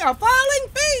fee? A filing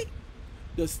fee?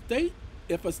 The state,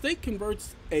 if a state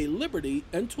converts a liberty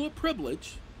into a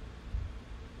privilege,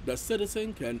 the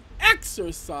citizen can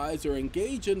exercise or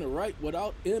engage in the right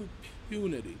without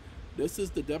impunity. This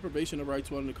is the deprivation of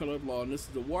rights under the color of law, and this is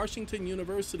the Washington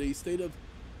University state of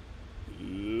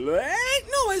St.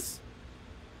 Louis.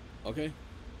 Okay?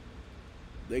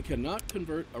 They cannot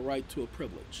convert a right to a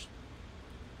privilege.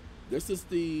 This is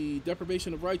the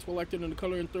deprivation of rights while acting under the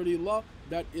color and authority of law.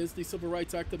 That is the Civil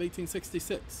Rights Act of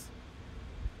 1866.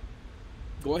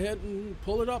 Go ahead and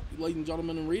pull it up, ladies and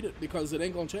gentlemen, and read it, because it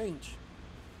ain't going to change.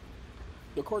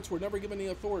 The courts were never given the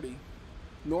authority,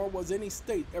 nor was any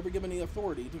state ever given the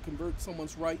authority to convert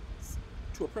someone's rights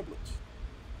to a privilege.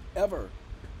 Ever.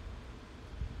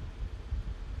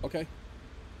 Okay?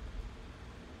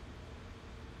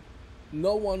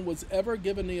 No one was ever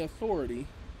given the authority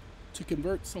to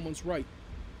convert someone's right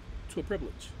to a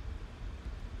privilege.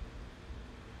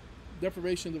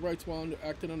 Deprivation of the rights while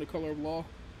acting under color of law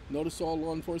Notice all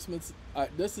law enforcement.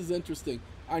 This is interesting.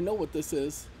 I know what this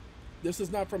is. This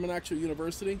is not from an actual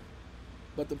university,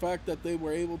 but the fact that they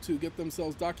were able to get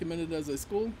themselves documented as a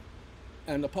school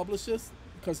and to publish this,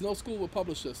 because no school would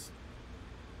publish this.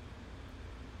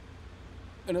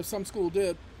 And if some school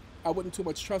did, I wouldn't too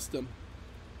much trust them,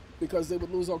 because they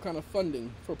would lose all kind of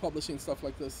funding for publishing stuff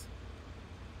like this.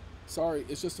 Sorry,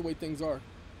 it's just the way things are.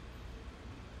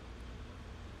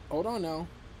 Hold on now.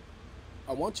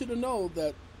 I want you to know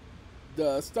that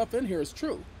the stuff in here is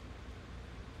true.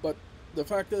 But the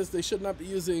fact is, they should not be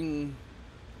using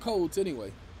codes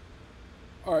anyway.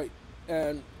 Alright,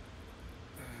 and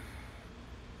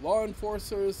law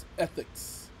enforcers'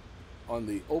 ethics on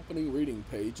the opening reading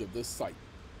page of this site.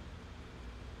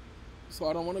 So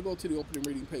I don't want to go to the opening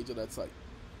reading page of that site.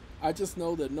 I just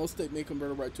know that no state may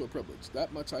convert a right to a privilege.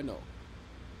 That much I know.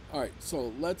 Alright,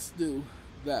 so let's do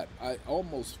that. I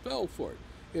almost fell for it.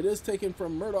 It is taken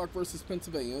from Murdoch versus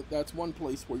Pennsylvania. That's one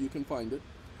place where you can find it.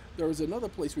 There is another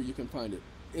place where you can find it.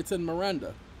 It's in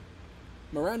Miranda.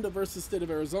 Miranda versus State of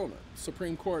Arizona.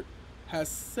 Supreme Court has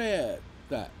said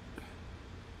that.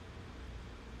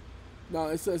 Now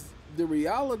it says the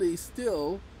reality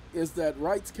still is that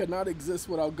rights cannot exist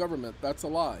without government. That's a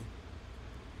lie.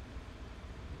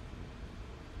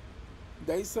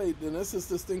 They say, and this is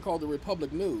this thing called the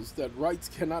Republic News, that rights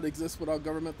cannot exist without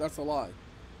government. That's a lie.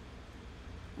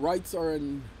 Rights are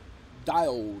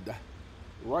endowed.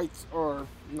 Rights are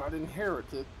not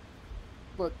inherited.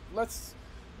 But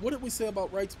what did we say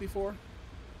about rights before?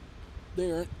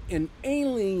 They're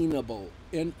inalienable,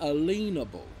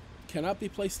 inalienable. Cannot be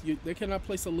placed. They cannot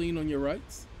place a lien on your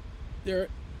rights. They're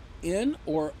in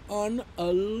or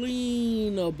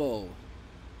unalienable.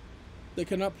 They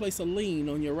cannot place a lien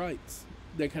on your rights.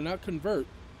 They cannot convert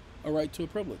a right to a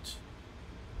privilege.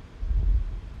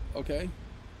 Okay?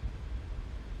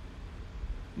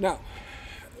 Now,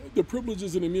 the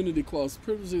privileges and immunity clause.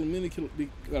 Privileges and immunity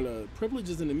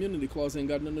clause ain't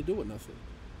got nothing to do with nothing.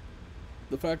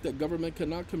 The fact that government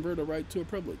cannot convert a right to a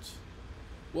privilege.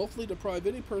 Willfully deprive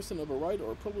any person of a right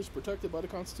or a privilege protected by the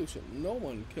Constitution. No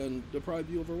one can deprive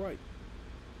you of a right.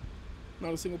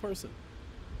 Not a single person.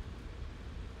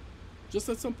 Just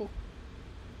that simple.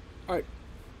 Alright,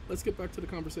 let's get back to the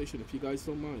conversation if you guys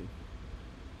don't mind.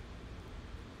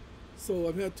 So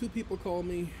I've had two people call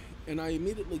me, and I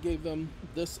immediately gave them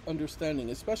this understanding,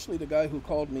 especially the guy who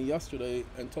called me yesterday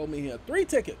and told me he had 3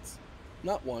 tickets.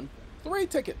 Not 1, 3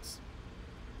 tickets.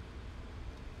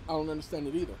 I don't understand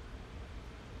it either.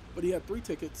 But he had 3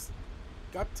 tickets,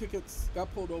 got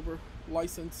pulled over,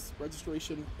 license,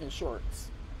 registration,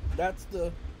 insurance. That's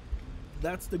the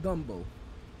gumbo.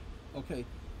 Okay,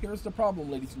 here's the problem,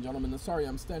 ladies and gentlemen. Sorry,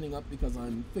 I'm standing up because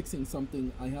I'm fixing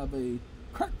something. I have a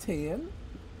curtain.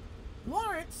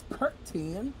 Lawrence,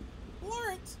 curtain.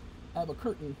 Lawrence. I have a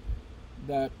curtain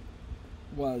that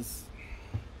was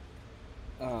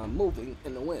moving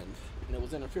in the wind, and it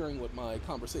was interfering with my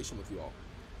conversation with you all.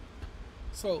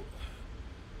 So,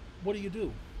 what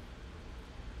do?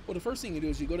 Well, the first thing you do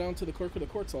is you go down to the clerk of the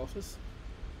court's office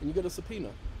and you get a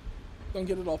subpoena. Don't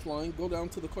get it offline. Go down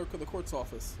to the clerk of the court's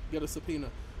office. Get a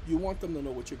subpoena. You want them to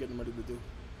know what you're getting ready to do.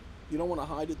 You don't want to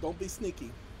hide it. Don't be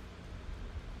sneaky.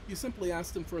 You simply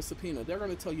ask them for a subpoena. They're going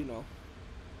to tell you no.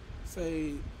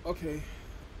 Say, okay,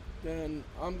 then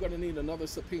I'm going to need another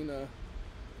subpoena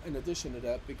in addition to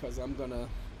that, because I'm going to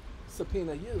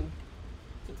subpoena you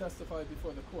to testify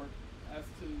before the court as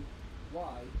to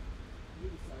why you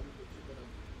decided that you're going to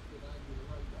deny me the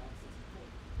right to access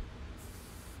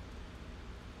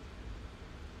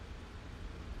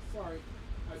the court. Sorry,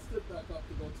 I stood back up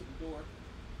to go to the door,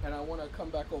 and I want to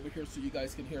come back over here so you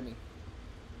guys can hear me.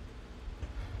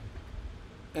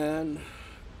 And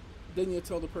then you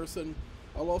tell the person,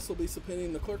 I'll also be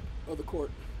subpoenaing the clerk of the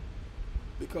court,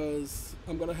 because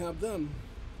I'm going to have them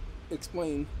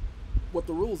explain what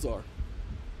the rules are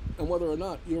and whether or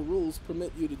not your rules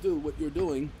permit you to do what you're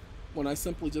doing when I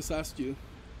simply just asked you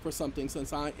for something,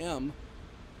 since I am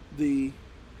the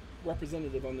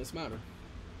representative on this matter.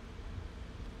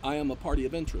 I am a party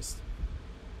of interest.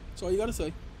 So all you got to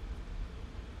say,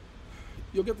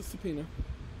 you'll get the subpoena.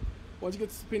 Once you get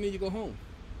the subpoena, you go home.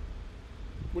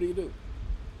 What do?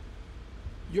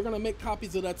 You're going to make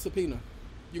copies of that subpoena.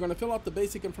 You're going to fill out the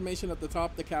basic information at the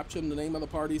top, the caption, the name of the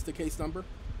parties, the case number.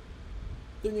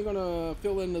 Then you're going to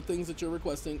fill in the things that you're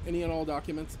requesting, any and all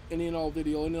documents, any and all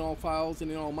video, any and all files,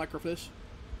 any and all microfiche,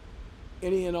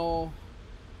 any and all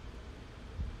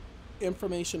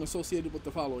information associated with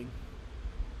the following.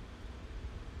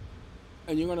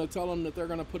 And you're going to tell them that they're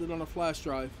going to put it on a flash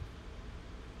drive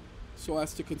so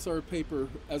as to conserve paper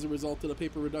as a result of the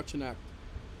Paper Reduction Act,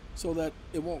 so that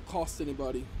it won't cost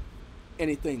anybody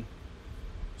anything,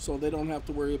 so they don't have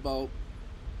to worry about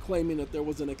claiming that there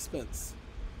was an expense.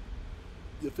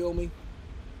 You feel me?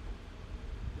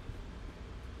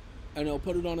 And they'll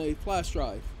put it on a flash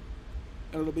drive,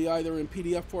 and it'll be either in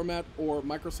PDF format or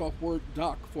Microsoft Word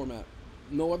doc format.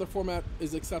 No other format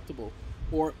is acceptable,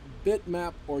 or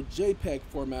bitmap or JPEG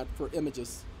format for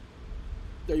images.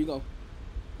 There you go.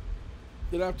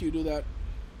 Then after you do that,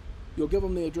 you'll give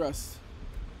them the address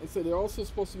and say they're also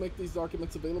supposed to make these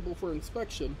documents available for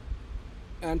inspection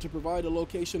and to provide a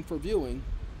location for viewing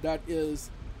that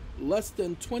is less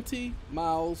than 20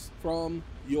 miles from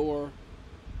your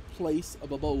place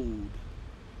of abode.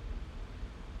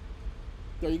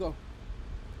 There you go.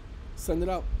 Send it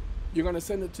out. You're going to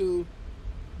send it to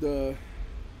the,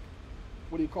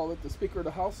 what do you call it? The Speaker of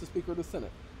the House, the Speaker of the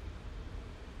Senate.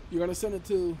 You're going to send it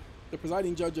to the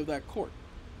presiding judge of that court.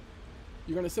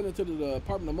 You're going to send it to the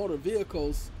Department of Motor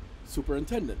Vehicles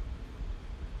superintendent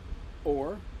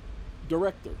or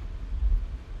director.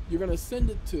 You're going to send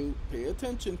it to, pay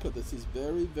attention because this is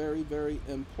very, very, very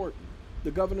important,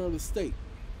 the governor of the state.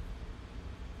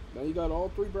 Now you got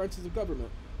all three branches of government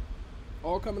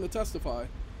all coming to testify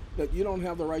that you don't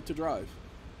have the right to drive.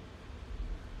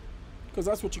 Because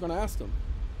that's what you're going to ask them.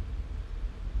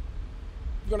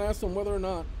 You're going to ask them whether or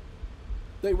not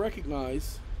they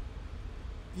recognize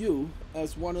you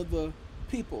as one of the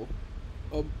people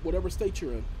of whatever state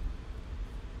you're in.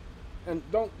 And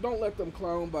don't let them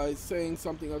clown by saying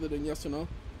something other than yes or no.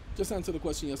 Just answer the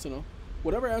question yes or no.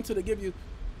 Whatever answer they give you,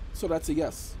 so that's a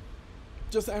yes.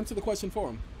 Just answer the question for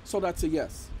them. So that's a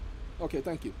yes. Okay,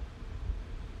 thank you.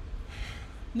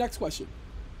 Next question.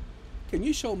 Can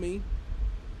you show me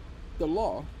the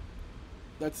law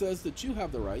that says that you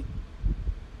have the right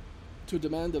to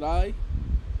demand that I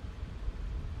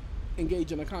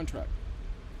engage in a contract?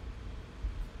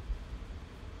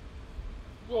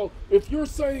 Well, if you're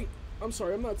saying, I'm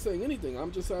sorry, I'm not saying anything.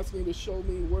 I'm just asking you to show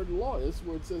me where the law is,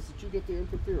 where it says that you get to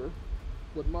interfere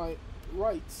with my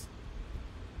rights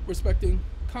respecting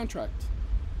contract.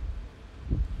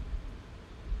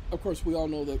 Of course, we all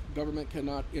know that government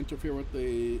cannot interfere with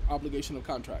the obligation of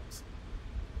contracts.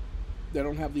 They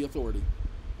don't have the authority.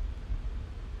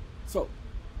 So,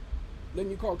 then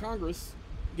you call Congress,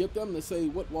 get them to say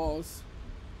what laws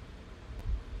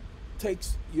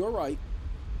takes your right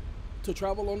to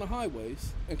travel on the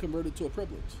highways and convert it to a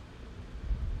privilege.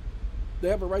 They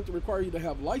have a right to require you to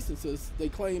have licenses, they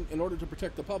claim, in order to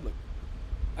protect the public.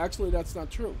 Actually, that's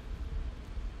not true.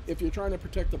 If you're trying to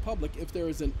protect the public, if there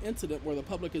is an incident where the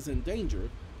public is in danger,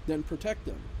 then protect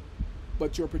them.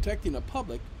 But you're protecting the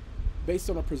public based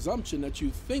on a presumption that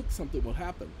you think something will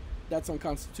happen. That's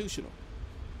unconstitutional,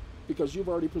 because you've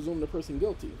already presumed the person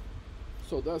guilty.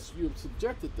 So thus you've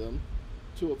subjected them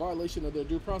to a violation of their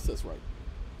due process right.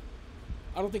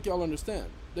 I don't think y'all understand.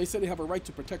 They say they have a right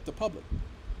to protect the public.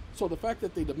 So the fact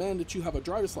that they demand that you have a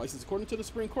driver's license, according to the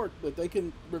Supreme Court, that they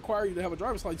can require you to have a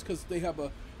driver's license because they have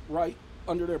a right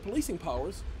under their policing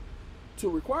powers to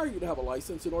require you to have a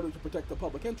license in order to protect the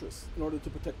public interest, in order to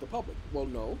protect the public. Well,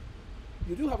 no,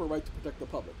 you do have a right to protect the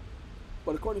public.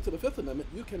 But according to the Fifth Amendment,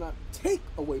 you cannot take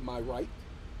away my right,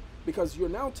 because you're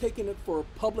now taking it for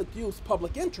public use,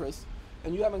 public interest,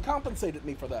 and you haven't compensated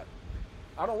me for that.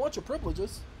 I don't want your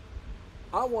privileges.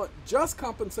 I want just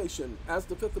compensation, as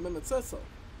the Fifth Amendment says so.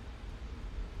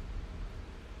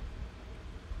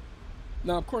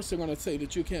 Now, of course, they're going to say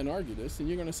that you can't argue this, and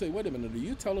you're going to say, wait a minute, are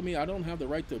you telling me I don't have the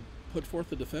right to put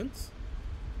forth a defense?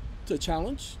 To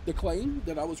challenge the claim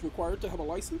that I was required to have a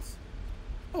license?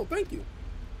 Oh, thank you.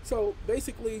 So,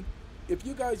 basically, if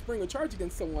you guys bring a charge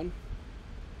against someone,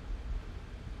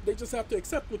 they just have to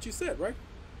accept what you said, right?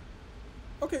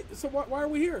 Okay, so why are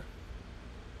we here?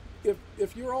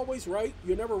 If you're always right,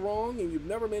 you're never wrong, and you've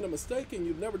never made a mistake, and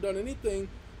you've never done anything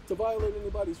to violate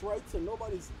anybody's rights, and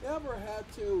nobody's ever had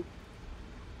to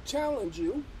challenge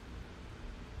you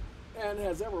and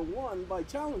has ever won by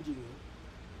challenging you,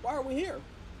 why are we here?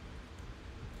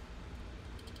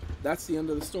 That's the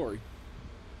end of the story.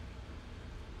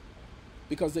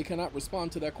 Because they cannot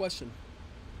respond to that question.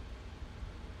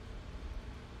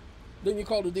 Then you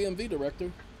call the DMV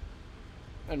director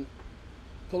and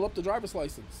pull up the driver's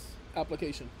license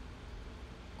application.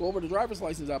 Go over the driver's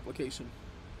license application.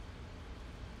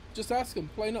 Just ask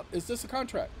them, plain up, is this a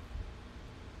contract?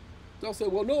 They'll say,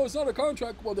 well, no, it's not a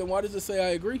contract. Well, then why does it say I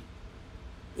agree?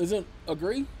 Isn't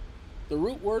agree the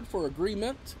root word for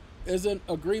agreement? Isn't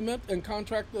agreement and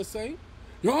contract the same?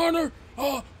 Your Honor,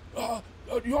 I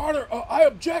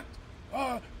object.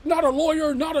 Not a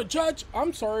lawyer, not a judge.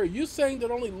 I'm sorry, are you saying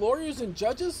that only lawyers and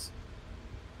judges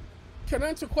can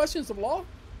answer questions of law?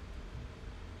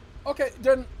 Okay,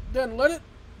 then let it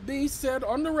be said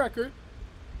on the record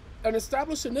and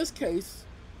establish in this case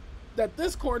that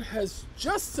this court has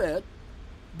just said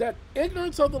that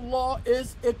ignorance of the law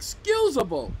is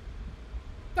excusable.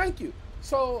 Thank you.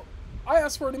 So I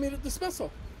asked for an immediate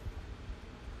dismissal.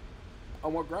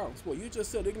 On what grounds? Well, you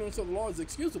just said ignorance of the law is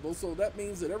excusable, so that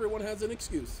means that everyone has an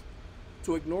excuse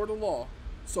to ignore the law.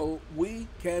 So we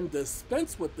can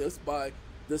dispense with this by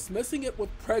dismissing it with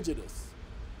prejudice.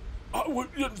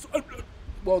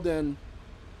 Well, then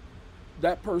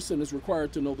that person is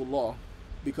required to know the law,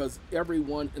 because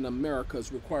everyone in America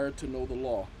is required to know the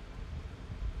law.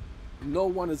 No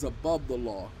one is above the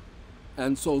law.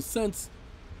 And so since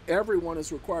everyone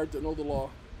is required to know the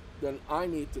law, then I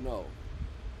need to know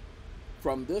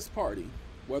from this party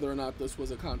whether or not this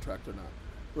was a contract or not.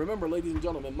 Remember, ladies and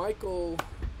gentlemen, Michael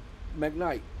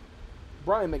McKnight,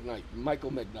 Brian McKnight,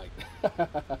 Michael McKnight.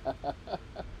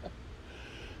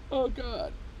 Oh,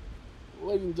 God.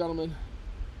 Ladies and gentlemen,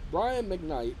 Brian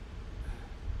McKnight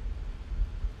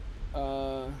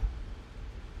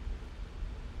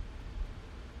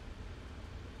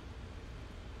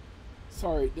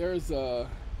sorry, there's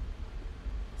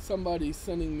somebody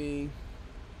sending me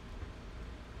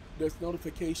this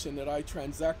notification that I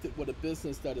transacted with a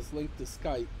business that is linked to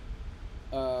Skype,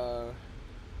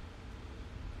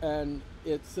 and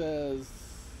it says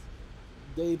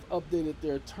they've updated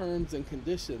their terms and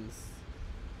conditions,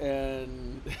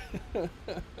 and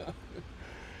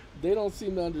they don't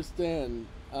seem to understand.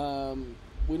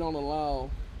 We don't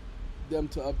allow them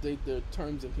to update their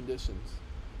terms and conditions,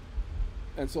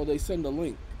 and so they send a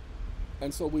link,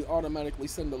 and so we automatically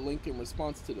send a link in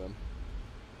response to them.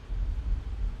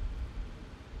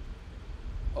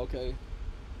 Okay,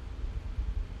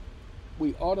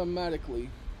 we automatically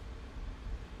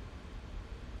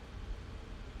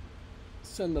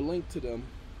send a link to them,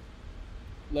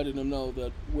 letting them know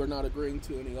that we're not agreeing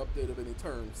to any update of any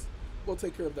terms. We'll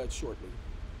take care of that shortly.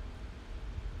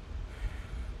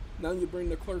 Now you bring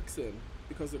the clerks in,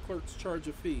 because the clerks charge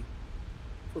a fee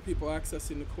for people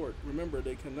accessing the court. Remember,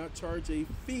 they cannot charge a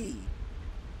fee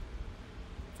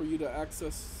for you to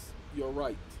access your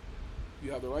right.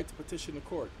 You have the right to petition the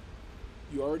court.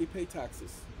 You already pay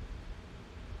taxes.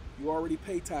 You already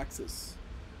pay taxes.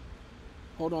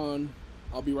 Hold on,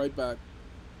 I'll be right back.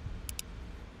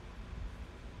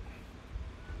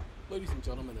 Ladies and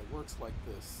gentlemen, it works like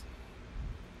this.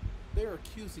 They're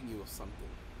accusing you of something.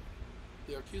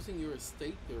 They're accusing your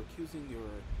estate. They're accusing your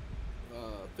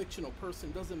fictional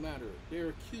person. Doesn't matter. They're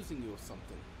accusing you of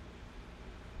something.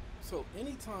 So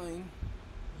anytime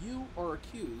you are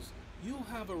accused, you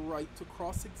have a right to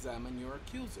cross-examine your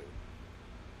accuser.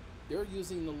 They're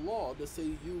using the law to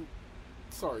say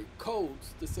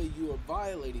codes to say you are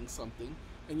violating something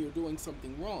and you're doing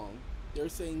something wrong. They're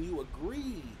saying you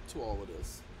agree to all of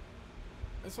this.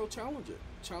 And so challenge it.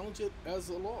 Challenge it as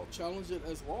a law. Challenge it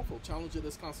as lawful. Challenge it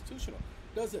as constitutional.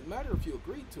 Doesn't matter if you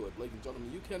agreed to it, ladies and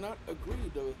gentlemen. You cannot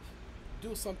agree to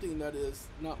do something that is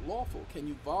not lawful. Can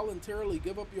you voluntarily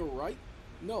give up your right?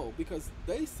 No, because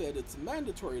they said it's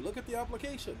mandatory. Look at the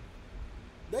application.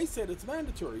 They said it's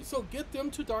mandatory. So get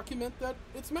them to document that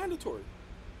it's mandatory.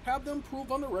 Have them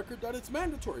prove on the record that it's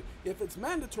mandatory. If it's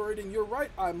mandatory, then you're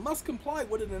right. I must comply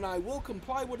with it, and I will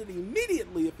comply with it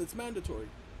immediately if it's mandatory.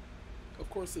 Of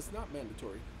course, it's not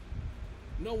mandatory.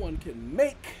 No one can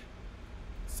make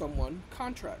someone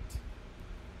contract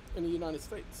in the United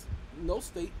States. No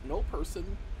state, no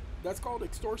person. That's called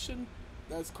extortion.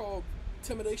 That's called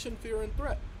intimidation, fear, and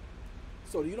threat.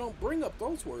 So you don't bring up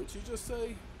those words. You just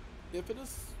say, if it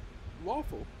is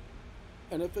lawful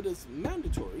and if it is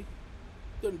mandatory,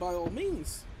 then by all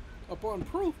means, upon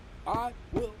proof, I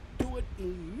will do it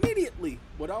immediately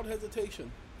without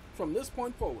hesitation. From this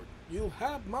point forward, you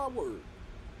have my word.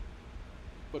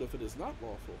 But if it is not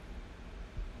lawful,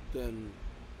 then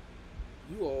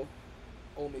you all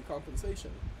owe me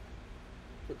compensation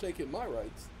for taking my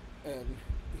rights and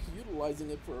utilizing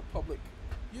it for public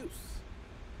use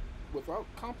without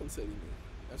compensating me,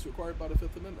 as required by the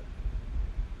Fifth Amendment.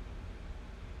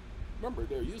 Remember,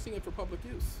 they're using it for public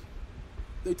use.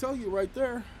 They tell you right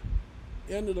there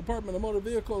in the Department of Motor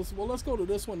Vehicles, well, let's go to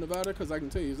this one, Nevada, because I can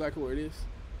tell you exactly where it is.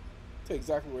 Tell you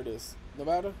exactly where it is.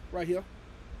 Nevada, right here.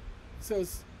 It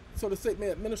says, so the state may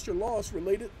administer laws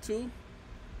related to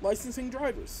licensing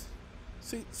drivers.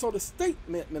 See, so the state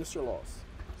may administer laws.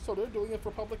 So they're doing it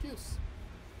for public use.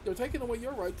 They're taking away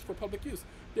your rights for public use.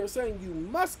 They're saying you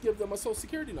must give them a social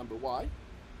security number. Why?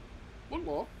 What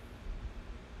law?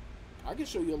 I can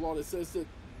show you a law that says that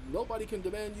nobody can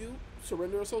demand you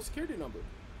surrender a social security number.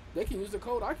 They can use the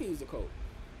code, I can use the code.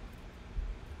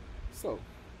 So,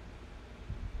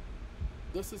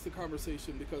 this is the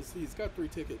conversation, because he's got 3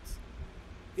 tickets.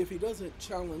 If he doesn't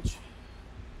challenge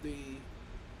the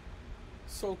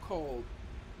so-called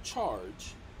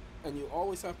charge, and you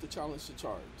always have to challenge the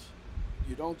charge.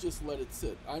 You don't just let it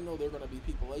sit. I know there are going to be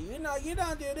people like, you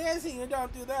don't do this and you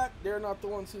don't do that. They're not the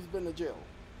ones who's been to jail.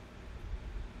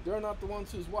 They're not the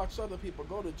ones who's watched other people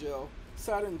go to jail,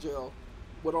 sat in jail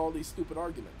with all these stupid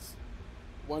arguments.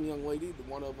 One young lady,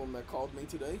 one of them that called me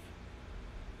today,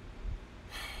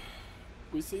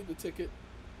 received a ticket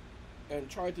and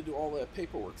tried to do all that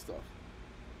paperwork stuff.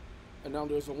 And now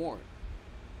there's a warrant.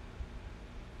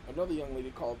 Another young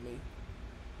lady called me.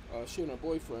 She and her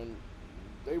boyfriend,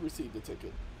 they received a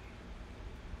ticket.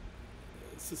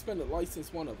 Suspended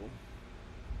license, one of them.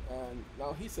 And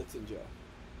now he sits in jail.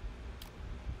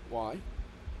 Why?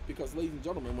 Because, ladies and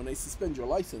gentlemen, when they suspend your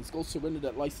license, go surrender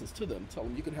that license to them. Tell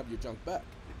them you can have your junk back.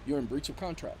 You're in breach of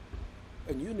contract.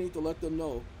 And you need to let them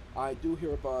know, I do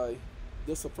hereby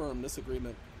disaffirm this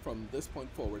agreement from this point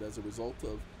forward as a result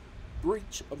of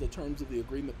breach of the terms of the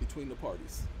agreement between the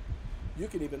parties. You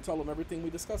can even tell them everything we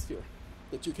discussed here,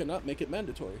 that you cannot make it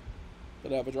mandatory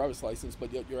that I have a driver's license,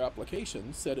 but yet your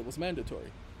application said it was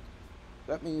mandatory.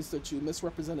 That means that you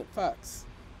misrepresented facts,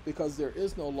 because there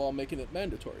is no law making it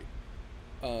mandatory.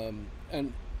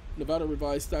 And Nevada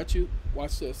revised statute,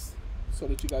 watch this so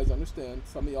that you guys understand.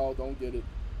 Some of y'all don't get it.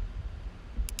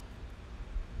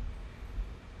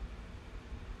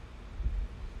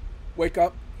 Wake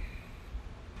up.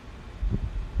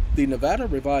 The Nevada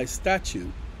revised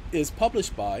statute is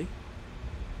published by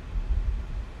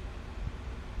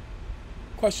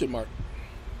question mark.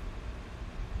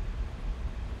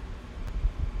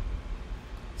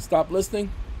 Stop listening.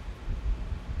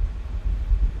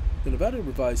 The Nevada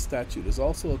revised statute is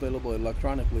also available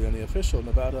electronically on the official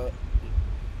Nevada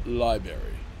Law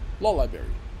Library.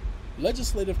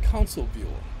 Legislative Council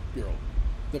Bureau.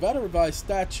 Nevada revised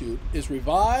statute is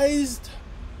revised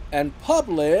and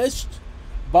published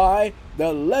by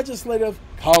the Legislative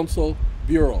Council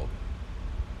Bureau.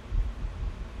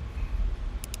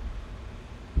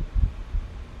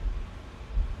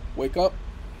 Wake up.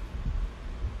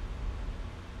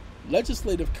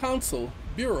 Legislative Council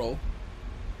Bureau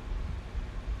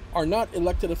are not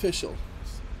elected officials.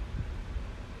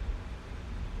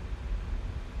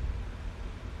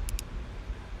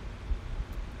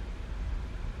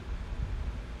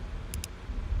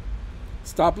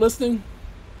 Stop listening.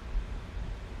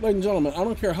 Ladies and gentlemen, I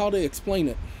don't care how they explain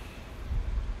it.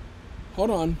 Hold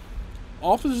on.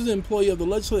 Officers and employee of the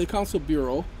Legislative Council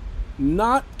Bureau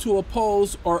not to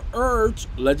oppose or urge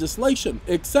legislation,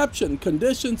 exception,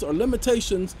 conditions, or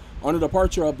limitations on the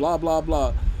departure of blah, blah,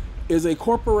 blah, is a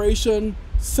corporation,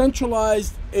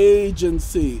 centralized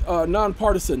agency,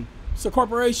 nonpartisan. It's a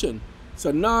corporation. It's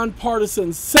a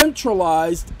nonpartisan,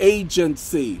 centralized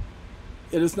agency.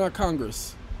 It is not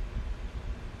Congress.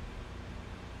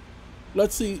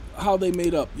 Let's see how they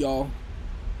made up, y'all.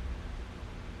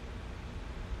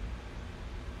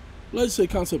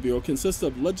 Legislative Council Bureau consists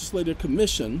of Legislative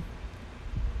Commission,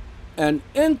 an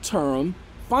interim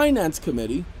finance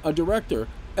committee, a director,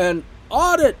 an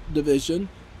audit division,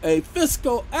 a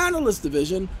fiscal analyst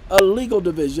division, a legal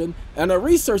division, and a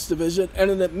research division,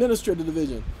 and an administrative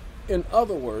division. In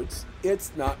other words,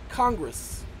 it's not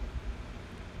Congress.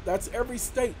 That's every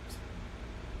state.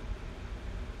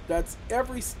 That's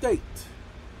every state.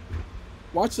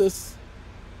 Watch this.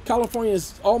 California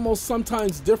is almost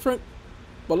sometimes different,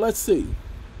 but let's see.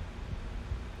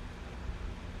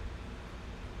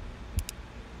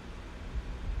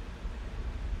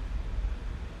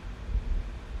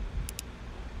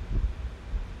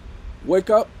 Wake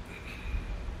up.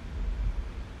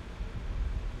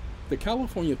 The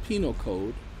California Penal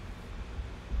Code.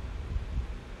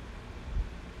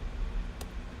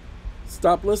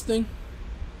 Stop listening.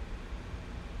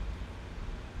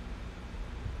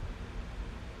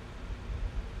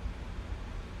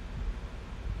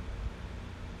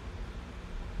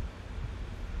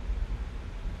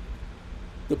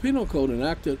 The Penal Code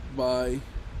enacted by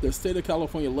the state of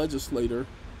California legislature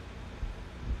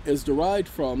is derived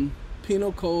from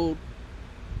Penal Code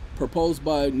proposed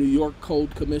by New York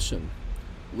Code Commission.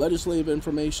 Legislative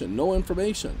information, no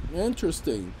information.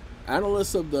 Interesting.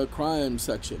 Analysts of the crime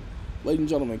section. Ladies and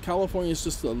gentlemen, California is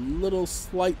just a little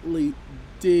slightly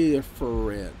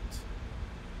different.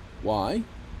 Why?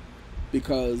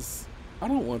 Because I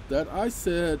don't want that. I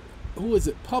said, who is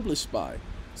it published by?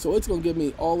 So it's going to give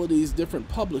me all of these different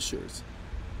publishers.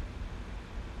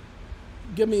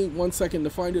 Give me 1 second to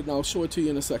find it, and I'll show it to you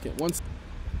in a second.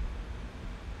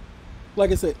 Like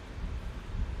I said,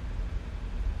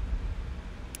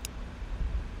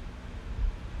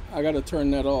 I got to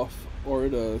turn that off, or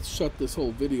it'll shut this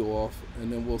whole video off,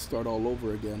 and then we'll start all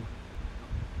over again.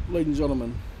 Ladies and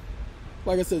gentlemen,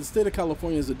 Like I said, the state of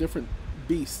California is a different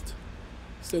beast.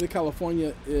 The state of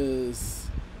California is,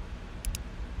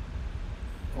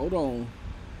 hold on.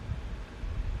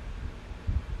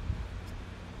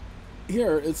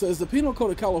 Here it says the Penal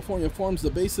Code of California forms the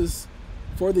basis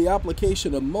for the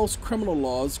application of most criminal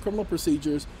laws, criminal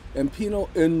procedures, and penal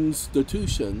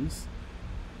institutions,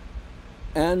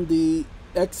 and the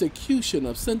execution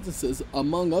of sentences,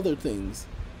 among other things.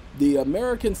 The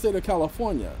American state of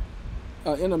California,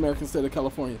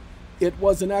 it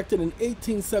was enacted in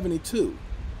 1872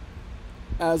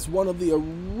 as one of the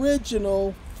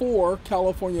original 4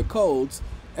 California codes,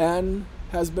 and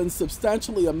has been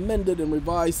substantially amended and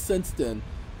revised since then.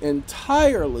 The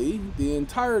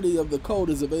entirety of the code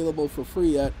is available for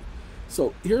free at.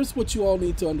 So here's what you all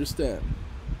need to understand.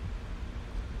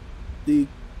 The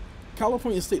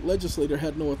California state legislature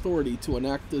had no authority to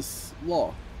enact this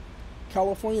law.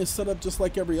 California is set up just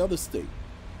like every other state.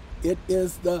 It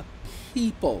is the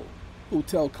people who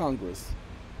tell Congress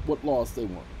what laws they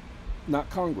want, not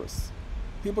Congress.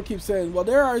 People keep saying, well,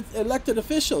 there are elected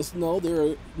officials. No,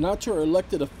 they're not your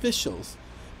elected officials.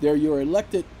 They're your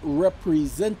elected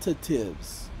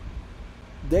representatives.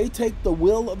 They take the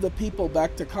will of the people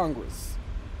back to Congress.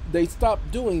 They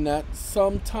stopped doing that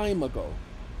some time ago.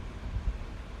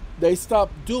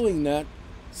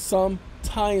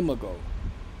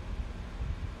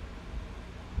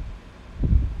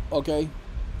 Okay?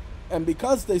 And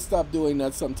because they stopped doing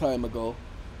that some time ago,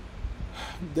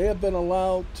 they have been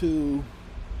allowed to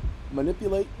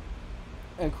manipulate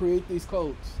and create these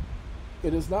codes.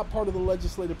 It is not part of the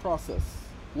legislative process.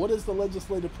 What is the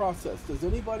legislative process? Does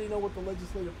anybody know what the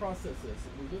legislative process is?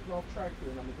 We're getting off track here,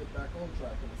 and I'm going to get back on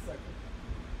track in a second.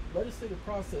 Legislative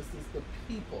process is the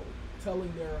people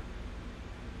telling their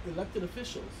elected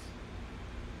officials,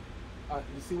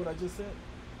 you see what I just said?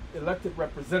 Elected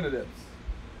representatives,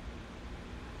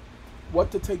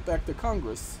 what to take back to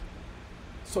Congress,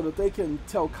 so that they can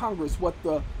tell Congress what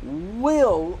the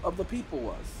will of the people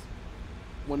was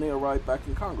when they arrived back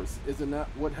in Congress. Isn't that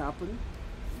what happened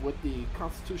with the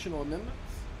constitutional amendments?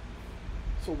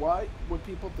 So why would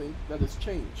people think that it's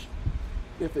changed?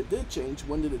 If it did change,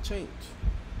 when did it change?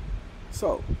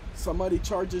 So somebody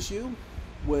charges you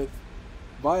with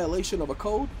violation of a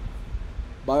code,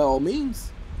 by all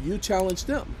means, you challenge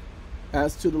them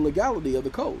as to the legality of the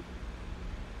code.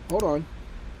 Hold on.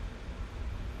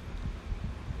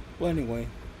 Well, anyway,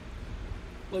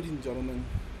 ladies and gentlemen,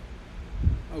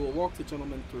 I will walk the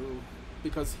gentleman through,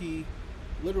 because he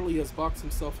literally has boxed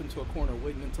himself into a corner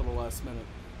waiting until the last minute.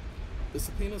 The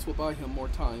subpoenas will buy him more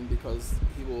time, because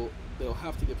they'll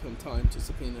have to give him time to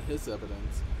subpoena his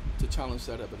evidence, to challenge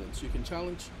that evidence. You can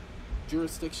challenge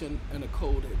jurisdiction and a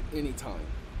code at any time.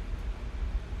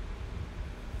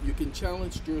 You can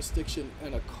challenge jurisdiction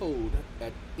and a code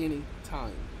at any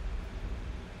time.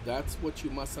 That's what you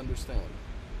must understand.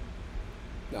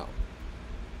 Now,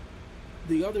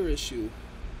 the other issue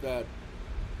that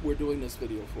we're doing this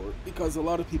video for, because a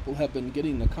lot of people have been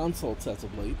getting the consults as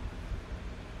of late,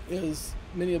 is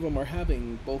many of them are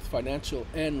having both financial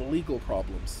and legal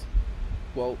problems.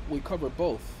 Well, we cover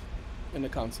both in the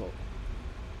consult.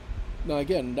 Now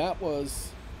again, that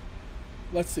was,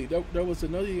 let's see, there was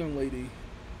another young lady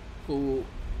who,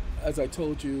 as I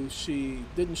told you, she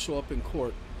didn't show up in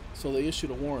court, so they issued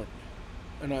a warrant.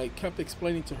 And I kept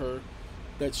explaining to her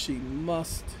that she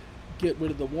must get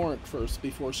rid of the warrant first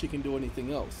before she can do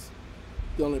anything else.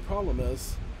 The only problem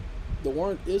is, the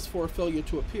warrant is for a failure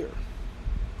to appear.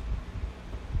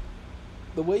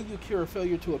 The way you cure a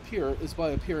failure to appear is by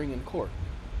appearing in court.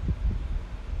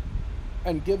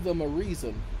 And give them a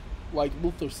reason, like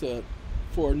Luther said,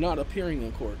 for not appearing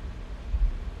in court.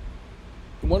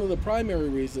 One of the primary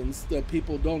reasons that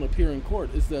people don't appear in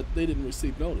court is that they didn't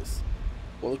receive notice.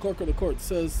 Well, the clerk of the court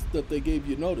says that they gave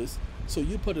you notice, so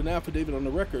you put an affidavit on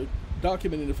the record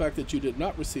documenting the fact that you did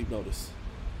not receive notice.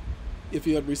 If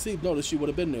you had received notice, you would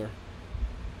have been there.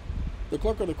 The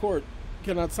clerk of the court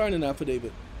cannot sign an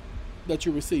affidavit that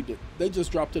you received it. They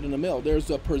just dropped it in the mail. There's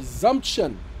a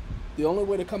presumption. The only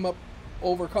way to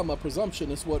overcome a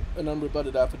presumption is what an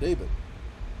unrebutted affidavit.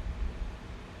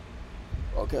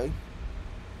 Okay?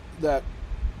 That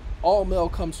all mail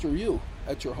comes through you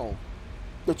at your home.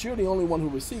 But you're the only one who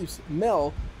receives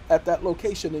mail at that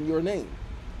location in your name.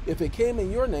 If it came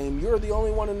in your name, you're the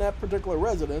only one in that particular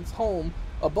residence, home,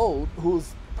 abode,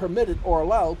 who's permitted or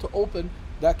allowed to open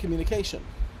that communication.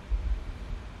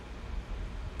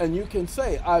 And you can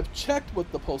say, I've checked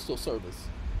with the Postal Service,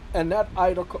 and that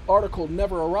article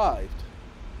never arrived.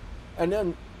 And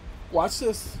then, watch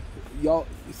this. Y'all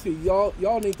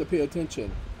need to pay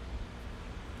attention.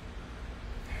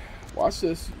 Watch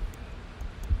this.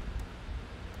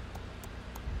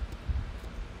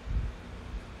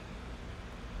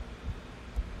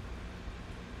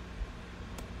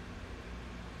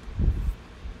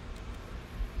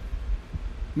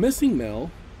 Missing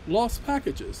mail, lost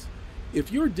packages.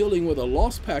 If you're dealing with a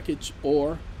lost package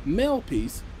or mail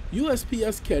piece,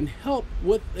 USPS can help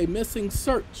with a missing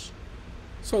search.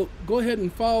 So go ahead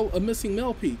and file a missing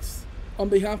mail piece on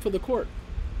behalf of the court,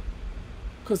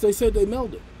 because they said they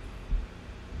mailed it.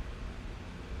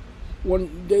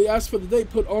 When they ask for the date,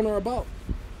 put on or about.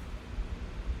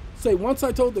 Say, once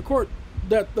I told the court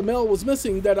that the mail was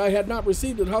missing, that I had not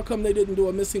received it, how come they didn't do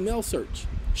a missing mail search?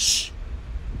 Shh.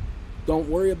 Don't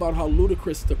worry about how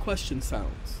ludicrous the question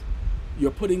sounds. You're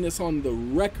putting this on the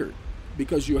record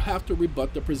because you have to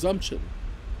rebut the presumption.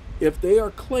 If they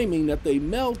are claiming that they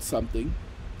mailed something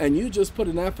and you just put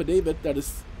an affidavit that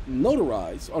is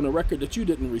notarized on a record that you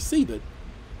didn't receive it,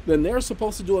 then they're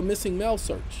supposed to do a missing mail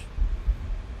search.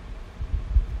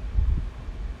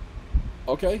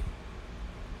 Okay?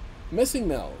 Missing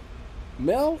mail.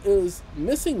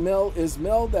 Missing mail is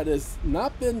mail that has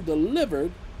not been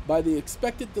delivered by the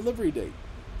expected delivery date.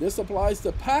 This applies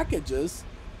to packages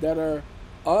that are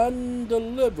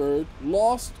undelivered,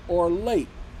 lost, or late.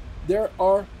 There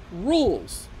are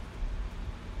rules.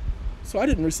 So I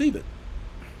didn't receive it.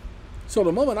 So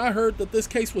the moment I heard that this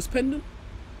case was pending,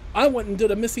 I went and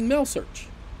did a missing mail search.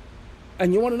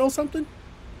 And you want to know something?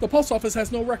 The post office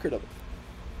has no record of it.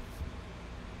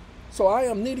 So I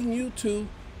am needing you to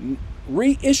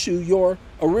reissue your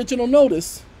original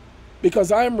notice,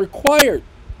 because I am required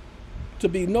to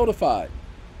be notified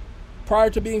prior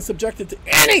to being subjected to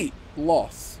any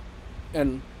loss.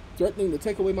 And threatening to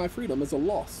take away my freedom is a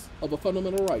loss of a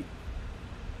fundamental right.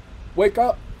 Wake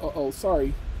up. Uh-oh,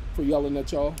 sorry for yelling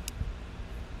at y'all.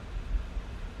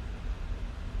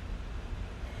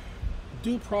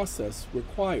 Due process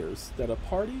requires that a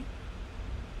party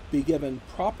be given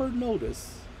proper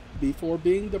notice before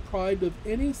being deprived of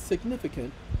any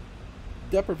significant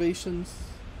deprivations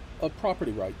of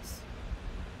property rights.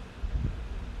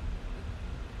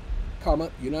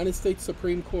 United States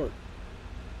Supreme Court.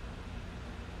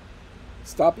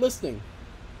 Stop listening.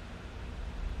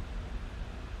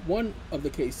 One of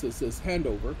the cases is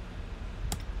Handover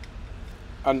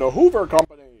and the Hoover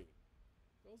Company.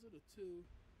 Those are the two.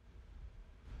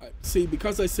 See,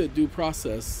 because I said due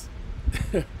process,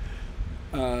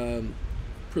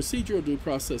 procedural due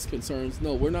process concerns,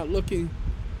 no, we're not looking.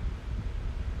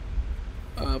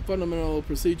 Fundamental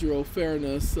procedural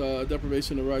fairness,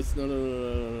 deprivation of rights,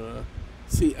 no.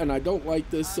 See, and I don't like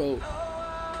this, so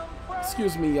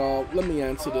excuse me, y'all. Let me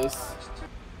answer this.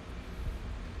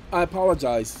 I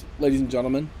apologize, ladies and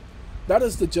gentlemen. That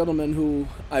is the gentleman who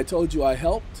I told you I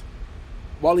helped.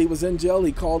 While he was in jail,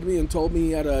 he called me and told me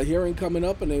he had a hearing coming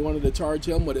up and they wanted to charge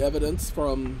him with evidence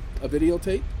from a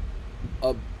videotape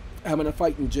of having a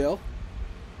fight in jail.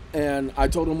 And I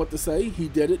told him what to say. He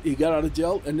did it. He got out of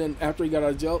jail. And then after he got out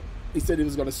of jail, he said he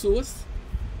was going to sue us.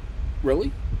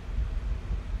 Really?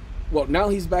 Well, now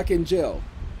he's back in jail.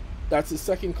 That's his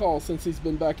second call since he's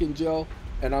been back in jail.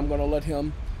 And I'm going to let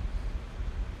him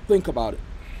think about it.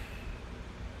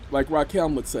 Like Raquel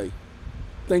would say,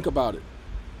 think about it.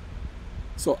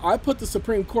 So I put the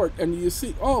Supreme Court, and you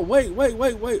see, oh, wait.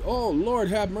 Oh, Lord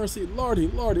have mercy. Lordy.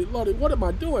 What am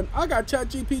I doing? I got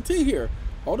ChatGPT here.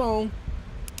 Hold on.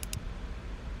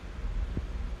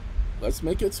 Let's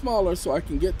make it smaller so I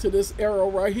can get to this arrow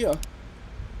right here.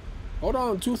 Hold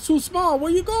on, too small.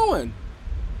 Where you going?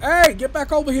 Hey, get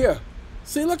back over here.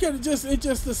 See, look at it. It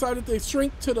just decided to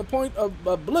shrink to the point of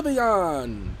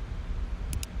oblivion.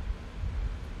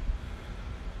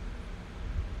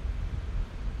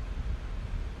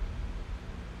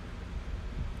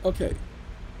 Okay.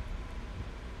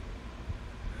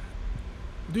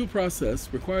 Due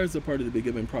process requires the party to be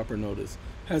given proper notice.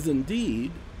 Has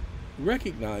indeed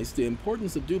recognized the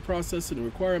importance of due process and the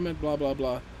requirement, blah, blah,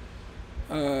 blah.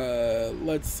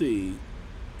 Let's see.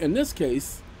 In this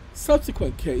case,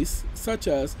 subsequent case, such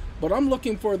as, but I'm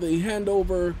looking for the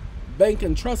Handover Bank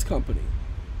and Trust Company.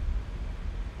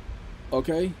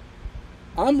 Okay?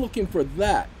 I'm looking for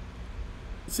that.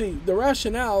 See, the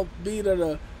rationale be that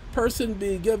a person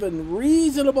be given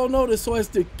reasonable notice so as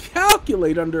to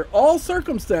calculate under all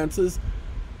circumstances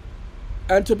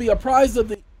and to be apprised of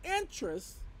the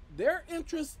their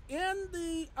interest in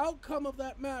the outcome of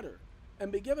that matter,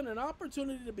 and be given an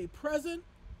opportunity to be present,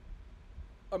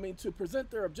 to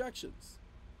present their objections.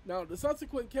 Now, the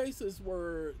subsequent cases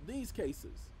were these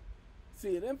cases.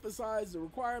 See, it emphasized the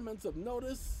requirements of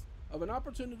notice, of an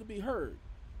opportunity to be heard.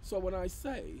 So when I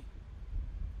say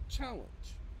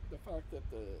challenge the fact that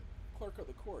the clerk of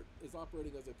the court is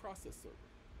operating as a process server,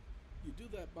 you do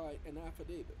that by an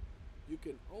affidavit. You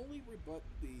can only rebut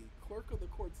the clerk of the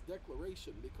court's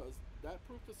declaration because that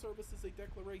proof of service is a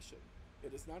declaration.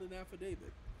 It is not an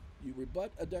affidavit. You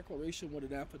rebut a declaration with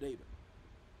an affidavit.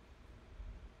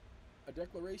 A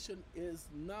declaration is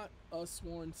not a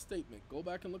sworn statement. Go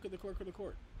back and look at the clerk of the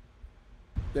court.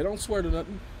 They don't swear to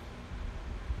nothing.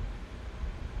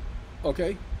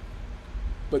 Okay?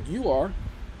 But you are.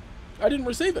 I didn't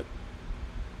receive it.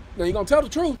 Now you're going to tell the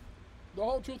truth. The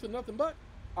whole truth and nothing but.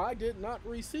 I did not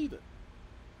receive it.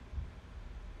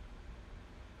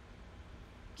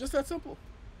 Just that simple.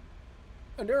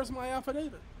 And there's my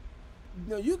affidavit.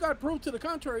 Now you got proof to the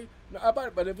contrary.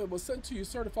 But if it was sent to you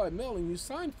certified mail and you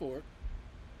signed for it,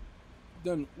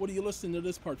 then what are you listening to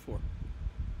this part for?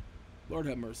 Lord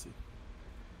have mercy.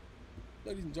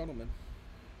 Ladies and gentlemen,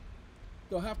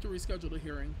 they'll have to reschedule the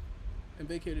hearing and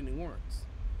vacate any warrants.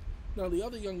 Now, the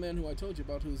other young man who I told you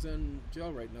about who's in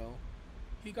jail right now,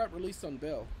 he got released on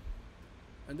bail.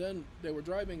 And then they were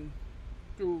driving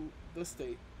through the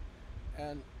state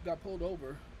and got pulled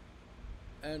over,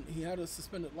 and he had a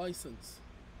suspended license.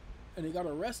 And he got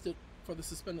arrested for the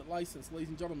suspended license. Ladies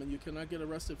and gentlemen, you cannot get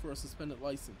arrested for a suspended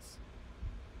license.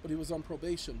 But he was on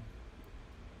probation.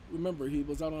 Remember, he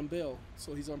was out on bail,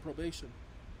 so he's on probation.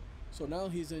 So now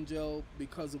he's in jail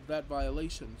because of that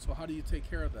violation. So how do you take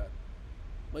care of that?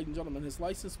 Ladies and gentlemen, his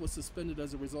license was suspended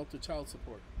as a result of child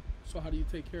support. So how do you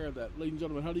take care of that? Ladies and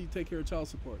gentlemen, how do you take care of child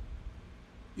support?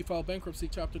 You file bankruptcy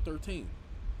chapter 13.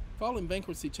 Filing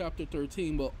bankruptcy chapter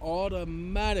 13 will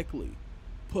automatically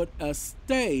put a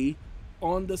stay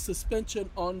on the suspension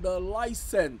on the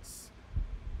license,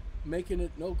 making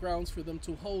it no grounds for them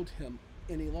to hold him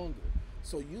any longer.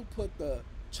 So you put the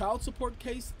child support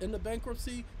case in the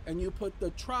bankruptcy and you put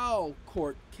the trial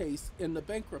court case in the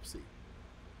bankruptcy.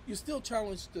 You still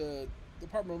challenge the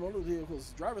Department of Motor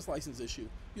Vehicles driver's license issue.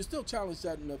 You still challenge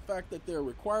that in the fact that they're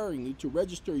requiring you to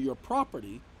register your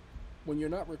property when you're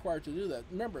not required to do that.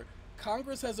 Remember,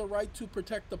 Congress has a right to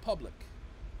protect the public.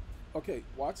 Okay,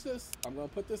 watch this. I'm going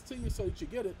to put this to you so that you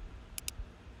get it.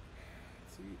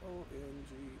 Congress-A-R-I-G-H-E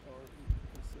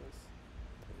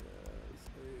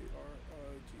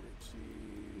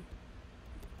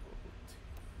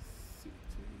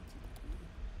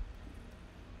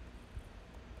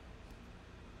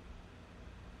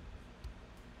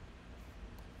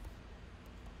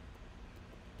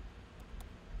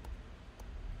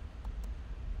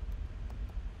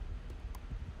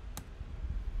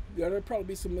Yeah, there'll probably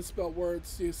be some misspelled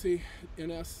words. You see,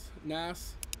 NS,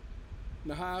 NAS,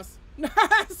 Nahas,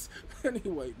 NAS.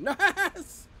 Anyway,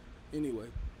 NAS. Anyway,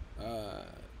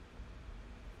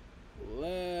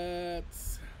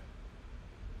 let's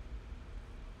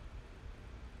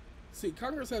see.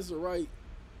 Congress has the right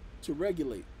to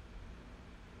regulate,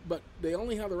 but they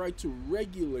only have the right to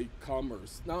regulate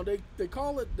commerce. Now they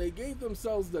call it. They gave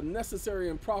themselves the necessary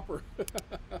and proper.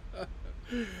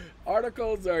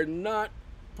 Articles are not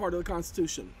part of the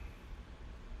Constitution.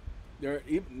 They're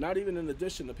not even in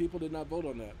addition. The people did not vote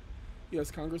on that. Yes,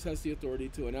 Congress has the authority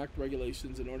to enact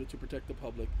regulations in order to protect the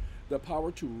public. The power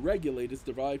to regulate is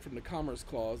derived from the Commerce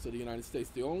Clause of the United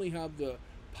States. They only have the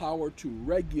power to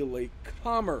regulate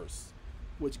commerce,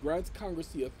 which grants Congress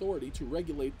the authority to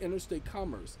regulate interstate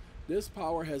commerce. This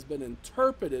power has been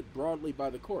interpreted broadly by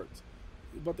the courts,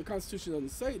 but the Constitution doesn't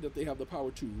say that they have the power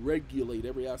to regulate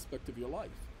every aspect of your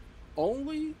life.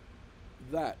 Only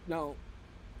that. Now,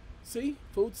 see,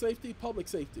 food safety, public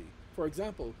safety. For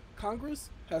example,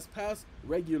 Congress has passed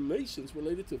regulations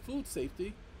related to food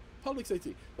safety, public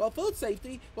safety. Well, food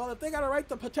safety, well, if they got a right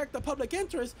to protect the public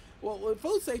interest, well, with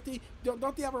food safety,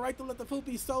 don't they have a right to let the food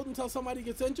be sold until somebody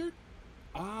gets injured?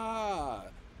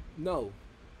 No,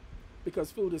 because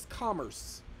food is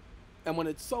commerce. And when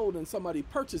it's sold and somebody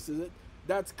purchases it,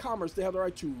 that's commerce. They have the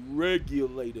right to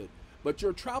regulate it. But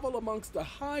your travel amongst the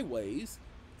highways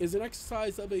is an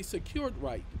exercise of a secured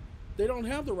right. They don't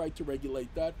have the right to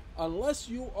regulate that unless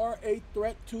you are a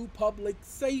threat to public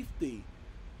safety.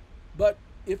 But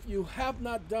if you have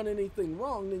not done anything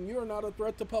wrong, then you're not a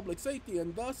threat to public safety,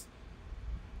 and thus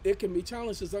it can be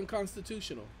challenged as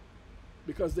unconstitutional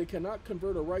because they cannot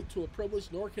convert a right to a privilege,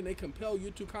 nor can they compel you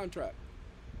to contract.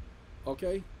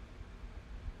 Okay?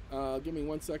 Give me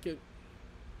 1 second.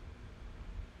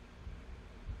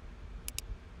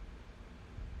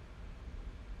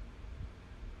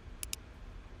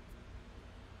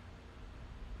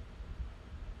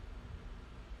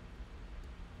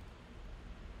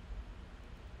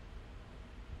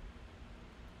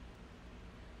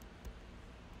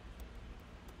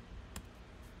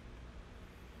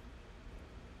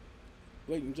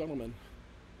 Ladies and gentlemen,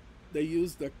 they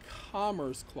use the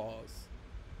Commerce Clause.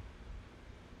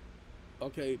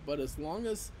 Okay, but as long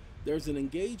as there's an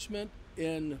engagement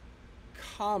in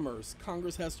commerce,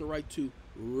 Congress has the right to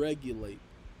regulate,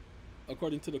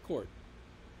 according to the court.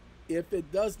 If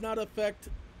it does not affect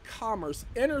commerce,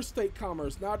 interstate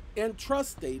commerce, not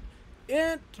intrastate,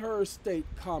 interstate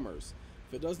commerce.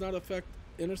 If it does not affect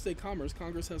interstate commerce,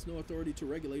 Congress has no authority to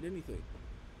regulate anything.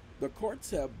 The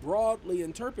courts have broadly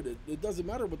interpreted. It doesn't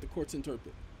matter what the courts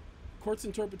interpret. Courts'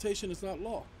 interpretation is not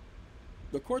law.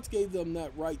 The courts gave them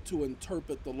that right to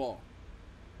interpret the law.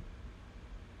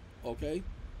 Okay?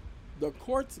 The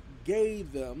courts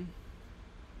gave them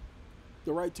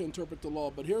the right to interpret the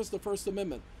law. But here's the First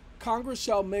Amendment. Congress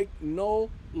shall make no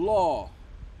law.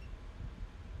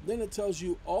 Then it tells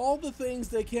you all the things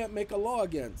they can't make a law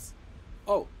against.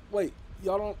 Oh, wait.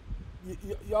 Y'all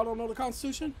don't know the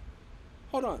Constitution?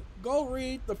 Hold on. Go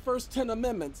read the first 10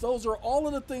 amendments. Those are all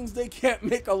of the things they can't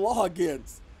make a law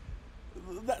against.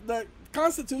 The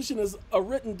Constitution is a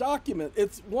written document.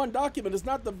 It's one document. It's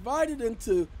not divided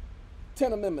into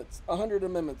 10 amendments, 100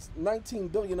 amendments, 19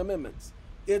 billion amendments.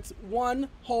 It's one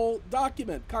whole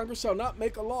document. Congress shall not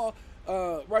make a law,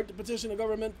 right to petition the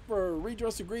government for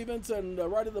redress of grievance and the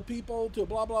right of the people to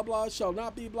blah, blah, blah, shall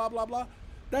not be blah, blah, blah.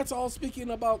 That's all speaking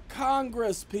about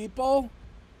Congress, people.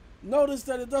 Notice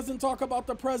that it doesn't talk about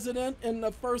the president in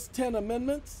the first 10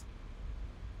 amendments.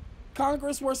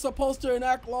 Congress were supposed to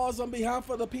enact laws on behalf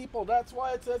of the people. That's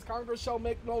why it says Congress shall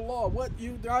make no law. What,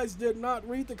 you guys did not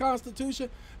read the Constitution?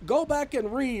 Go back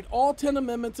and read all 10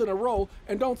 amendments in a row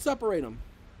and don't separate them.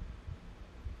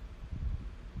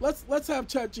 Let's have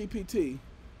ChatGPT.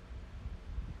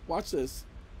 Watch this.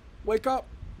 Wake up.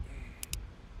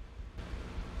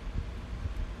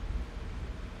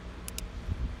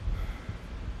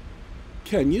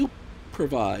 Can you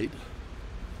provide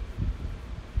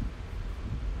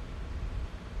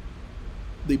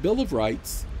the Bill of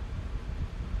Rights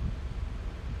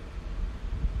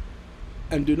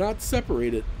and do not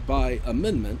separate it by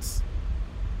amendments,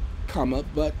 comma,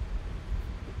 but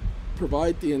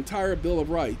provide the entire Bill of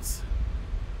Rights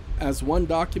as one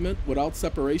document without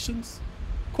separations?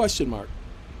 Question mark.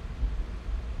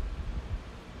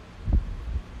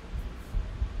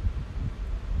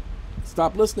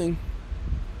 Stop listening.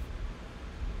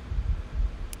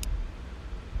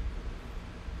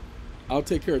 I'll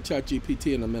take care of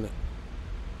ChatGPT in a minute.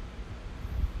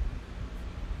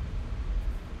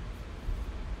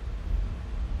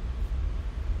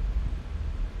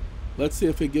 Let's see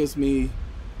if it gives me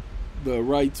the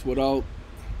rights without...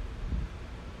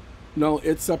 No,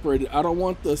 it's separated. I don't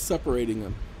want the separating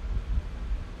them.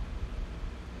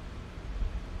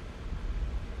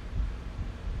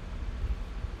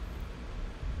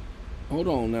 Hold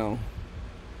on now.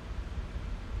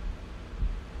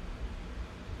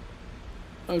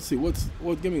 Let's see,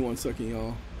 give me 1 second,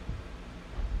 y'all.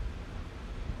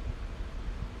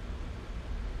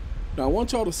 Now, I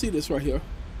want y'all to see this right here.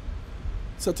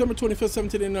 September 25th,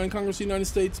 1789, Congress of the United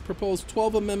States proposed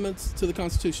 12 amendments to the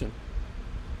Constitution.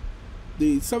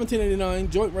 The 1789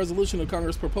 joint resolution of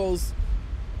Congress proposed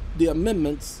the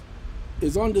amendments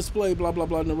is on display, blah, blah,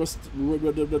 blah, in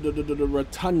the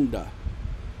rotunda.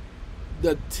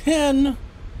 The 10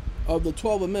 of the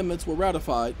 12 amendments were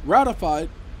ratified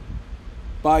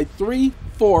by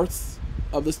 3/4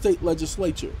 of the state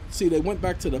legislature. See, they went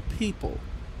back to the people.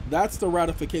 That's the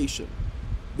ratification.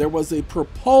 There was a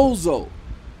proposal.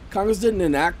 Congress didn't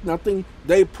enact nothing.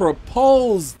 They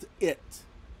proposed it.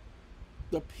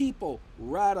 The people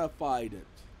ratified it.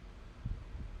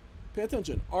 Pay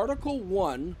attention. Article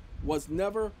 1 was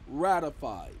never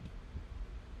ratified.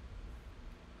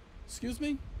 Excuse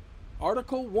me?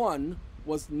 Article 1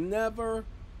 was never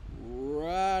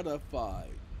ratified.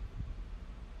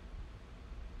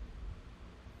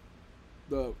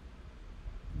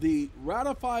 The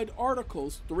ratified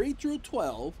articles 3 through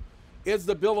 12 is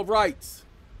the Bill of Rights.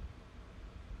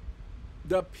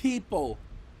 The people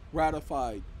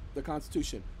ratified the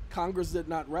Constitution. Congress did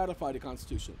not ratify the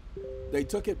Constitution. They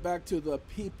took it back to the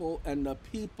people, and the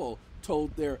people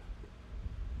told their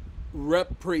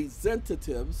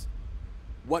representatives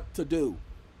what to do.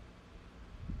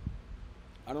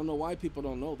 I don't know why people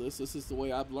don't know this. This is the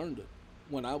way I've learned it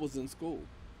when I was in school.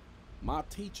 My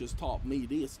teachers taught me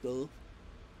this stuff.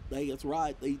 That's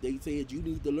right. They said, you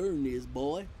need to learn this,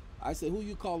 boy. I said, who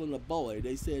you calling a boy?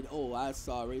 They said, oh, I'm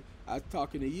sorry. I was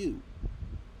talking to you.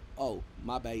 Oh,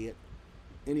 my bad.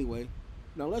 Anyway,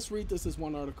 now let's read this as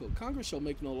one article. Congress shall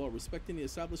make no law respecting the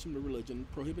establishment of religion,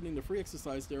 prohibiting the free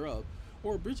exercise thereof,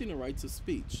 or abridging the rights of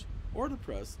speech, or the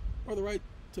press, or the right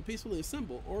to peacefully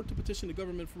assemble, or to petition the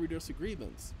government for redress of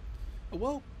grievance. A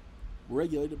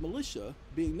well-regulated militia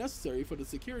being necessary for the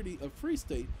security of free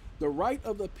state, the right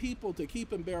of the people to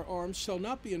keep and bear arms shall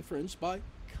not be infringed by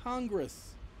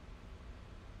Congress.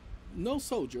 No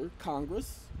soldier,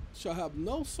 Congress, shall have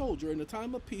no soldier in the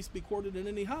time of peace be quartered in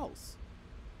any house,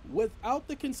 without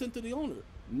the consent of the owner,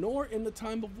 nor in the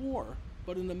time of war,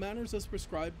 but in the manners as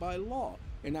prescribed by law,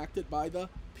 enacted by the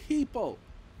people.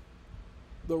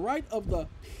 The right of the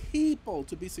people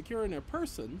to be secure in their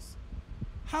persons,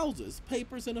 houses,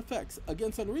 papers, and effects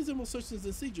against unreasonable searches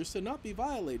and seizures shall not be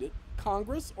violated,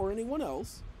 Congress or anyone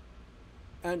else,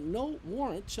 and no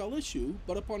warrant shall issue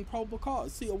but upon probable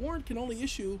cause. See, a warrant can only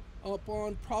issue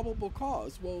upon probable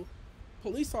cause. Well,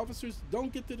 police officers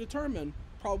don't get to determine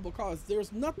probable cause.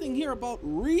 There's nothing here about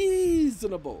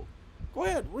reasonable. Go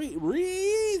ahead,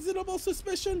 reasonable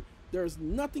suspicion. There's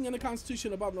nothing in the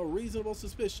Constitution about no reasonable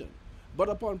suspicion, but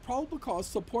upon probable cause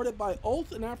supported by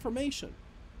oath and affirmation.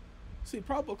 See,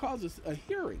 probable cause is a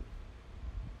hearing.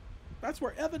 That's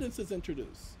where evidence is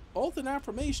introduced. Oath and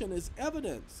affirmation is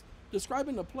evidence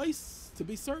describing the place to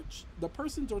be searched, the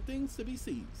persons or things to be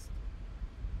seized.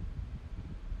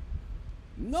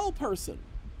 No person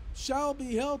shall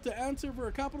be held to answer for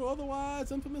a capital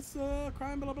otherwise infamous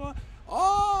crime, blah, blah, blah.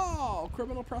 All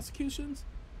criminal prosecutions.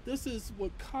 This is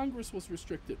what Congress was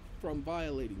restricted from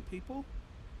violating, people.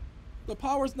 The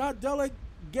power is not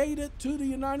delegated to the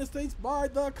United States by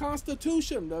the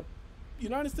Constitution. The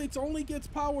United States only gets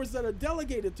powers that are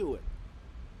delegated to it,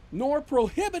 nor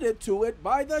prohibited to it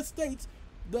by the states.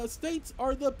 The states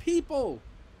are the people.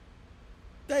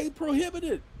 They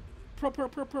prohibited.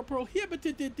 Prohibited.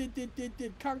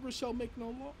 Congress shall make no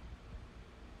law.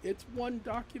 It's one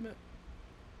document.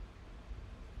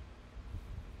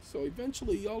 So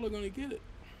eventually y'all are going to get it.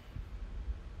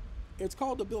 It's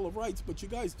called the Bill of Rights, but you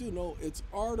guys do know it's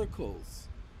articles.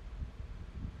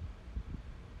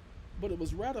 But it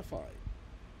was ratified.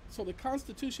 So the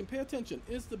Constitution, pay attention,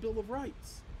 is the Bill of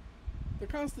Rights. The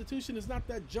Constitution is not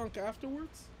that junk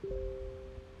afterwards.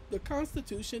 The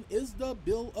Constitution is the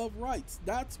Bill of Rights.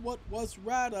 That's what was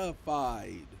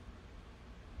ratified.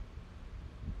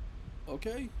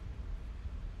 Okay?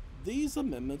 These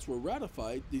amendments were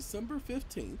ratified December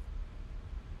 15th,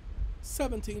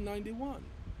 1791,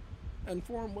 and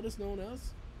form what is known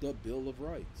as the Bill of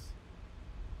Rights.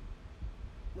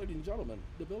 Ladies and gentlemen,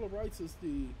 the Bill of Rights is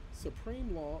the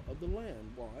supreme law of the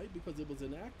land. Why? Because it was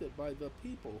enacted by the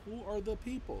people. Who are the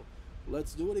people?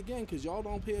 Let's do it again, because y'all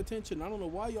don't pay attention. I don't know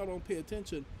why y'all don't pay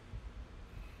attention.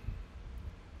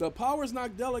 The power is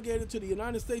not delegated to the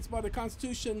United States by the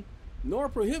Constitution, nor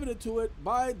prohibited to it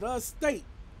by the state.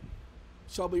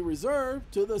 Shall be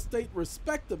reserved to the state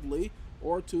respectively,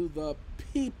 or to the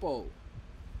people.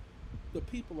 The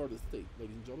people are the state,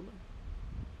 ladies and gentlemen.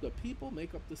 The people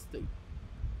make up the state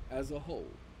as a whole.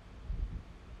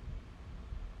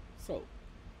 So,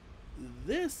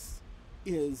 this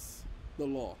is the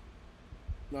law.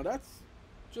 Now that's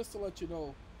just to let you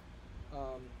know,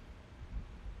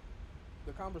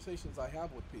 the conversations I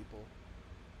have with people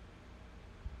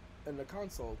and the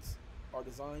consults are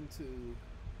designed to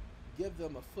give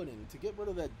them a footing, to get rid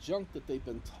of that junk that they've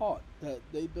been taught, that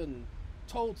they've been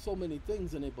told so many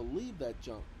things and they believe that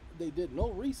junk. They did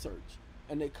no research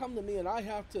and they come to me and I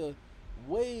have to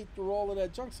wade through all of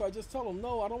that junk. So I just tell them,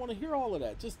 no, I don't want to hear all of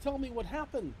that. Just tell me what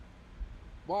happened.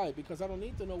 Why? Because I don't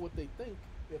need to know what they think.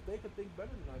 If they could think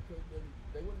better than I could, then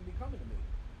they wouldn't be coming to me.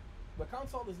 The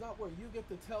consult is not where you get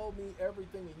to tell me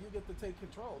everything and you get to take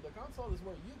control. The consult is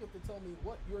where you get to tell me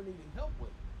what you're needing help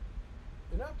with.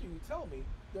 And after you tell me,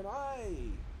 then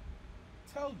I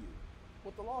tell you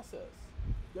what the law says.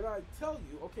 Then I tell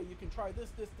you, okay, you can try this,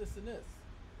 this, this, and this.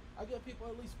 I give people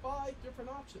at least 5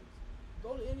 different options.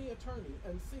 Go to any attorney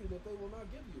and see that they will not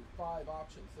give you 5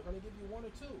 options. They're going to give you 1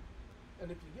 or 2.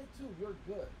 And if you get 2, you're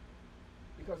good.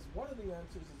 Because one of the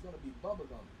answers is going to be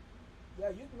bubblegum. Yeah,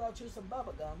 you can go choose some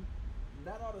bubblegum, and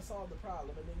that ought to solve the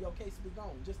problem, and then your case will be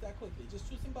gone just that quickly. Just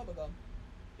choose some bubblegum.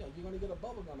 You know, you're going to get a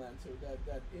bubblegum answer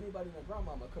that anybody and their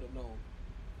grandmama could have known.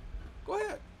 Go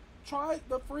ahead. Try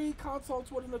the free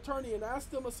consults with an attorney and ask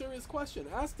them a serious question.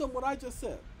 Ask them what I just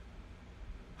said.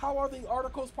 How are the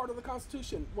articles part of the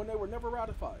Constitution when they were never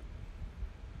ratified?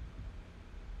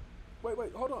 Wait,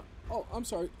 hold on. Oh, I'm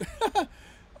sorry.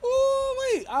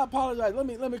 Oh, wait, I apologize.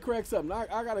 Let me correct something.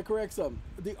 I got to correct something.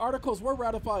 The articles were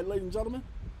ratified, ladies and gentlemen.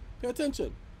 Pay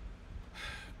attention.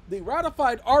 The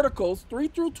ratified articles 3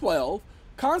 through 12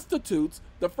 constitutes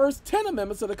the first 10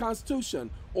 amendments of the Constitution,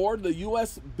 or the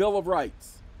U.S. Bill of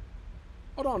Rights.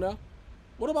 Hold on now.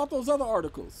 What about those other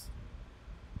articles?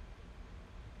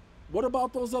 What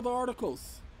about those other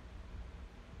articles?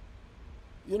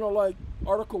 You know, like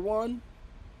Article 1,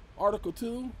 Article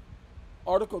 2,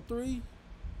 Article 3,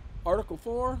 Article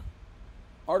 4,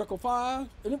 Article 5.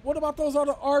 And what about those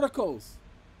other articles?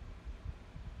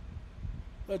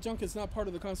 That junk is not part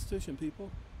of the Constitution,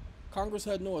 people. Congress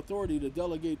had no authority to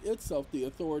delegate itself the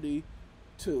authority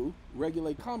to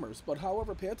regulate commerce. But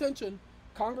however, pay attention,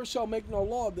 Congress shall make no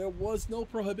law. There was no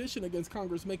prohibition against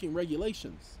Congress making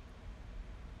regulations,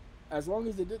 as long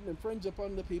as it didn't infringe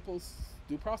upon the people's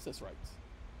due process rights.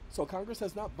 So Congress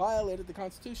has not violated the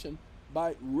Constitution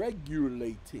by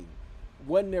regulating.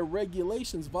 When their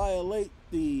regulations violate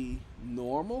the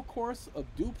normal course of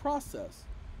due process,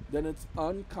 then it's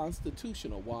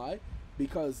unconstitutional. Why?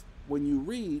 Because when you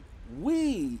read,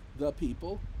 we the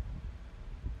people,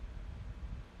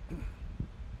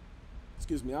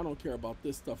 excuse me, I don't care about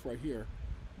this stuff right here,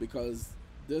 because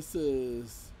this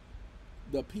is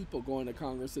the people going to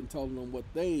Congress and telling them what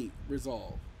they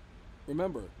resolve.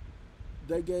 Remember,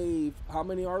 they gave how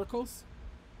many articles?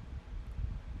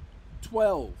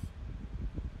 12.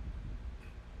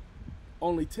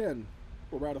 Only 10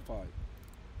 were ratified.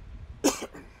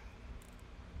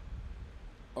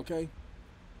 Okay?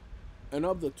 And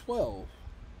of the 12,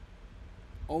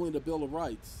 only the Bill of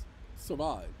Rights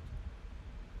survived.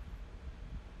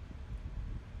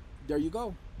 There you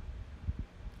go.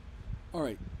 All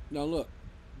right. Now look,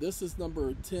 this is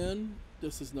number 10,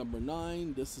 this is number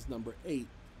 9, this is number 8.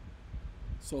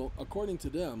 So according to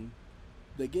them,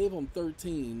 they gave them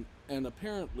 13, and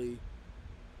apparently,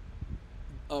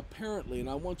 and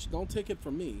I want you, don't take it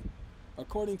from me,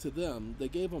 according to them, they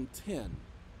gave them 10,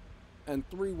 and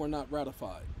 3 were not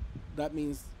ratified. That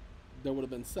means there would have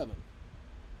been 7.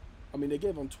 I mean, they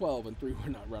gave them 12 and 3 were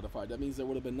not ratified. That means there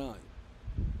would have been 9.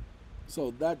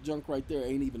 So that junk right there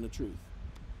ain't even the truth.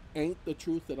 Ain't the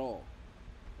truth at all.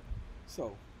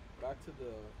 So, back to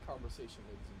the conversation,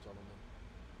 ladies and gentlemen.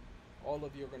 All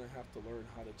of you are going to have to learn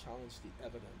how to challenge the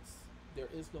evidence. There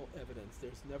is no evidence.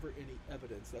 There's never any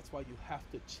evidence. That's why you have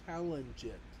to challenge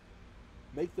it.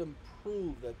 Make them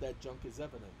prove that that junk is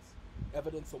evidence.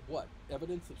 Evidence of what?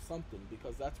 Evidence of something,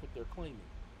 because that's what they're claiming.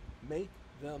 Make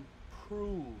them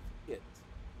prove it.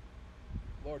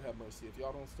 Lord have mercy. If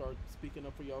y'all don't start speaking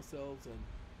up for yourselves and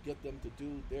get them to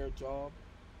do their job,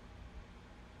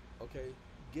 okay?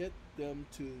 Get them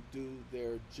to do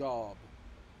their job.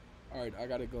 All right, I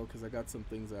got to go because I got some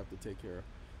things I have to take care of.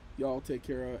 Y'all take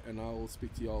care of, and I will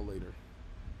speak to y'all later.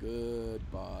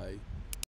 Goodbye.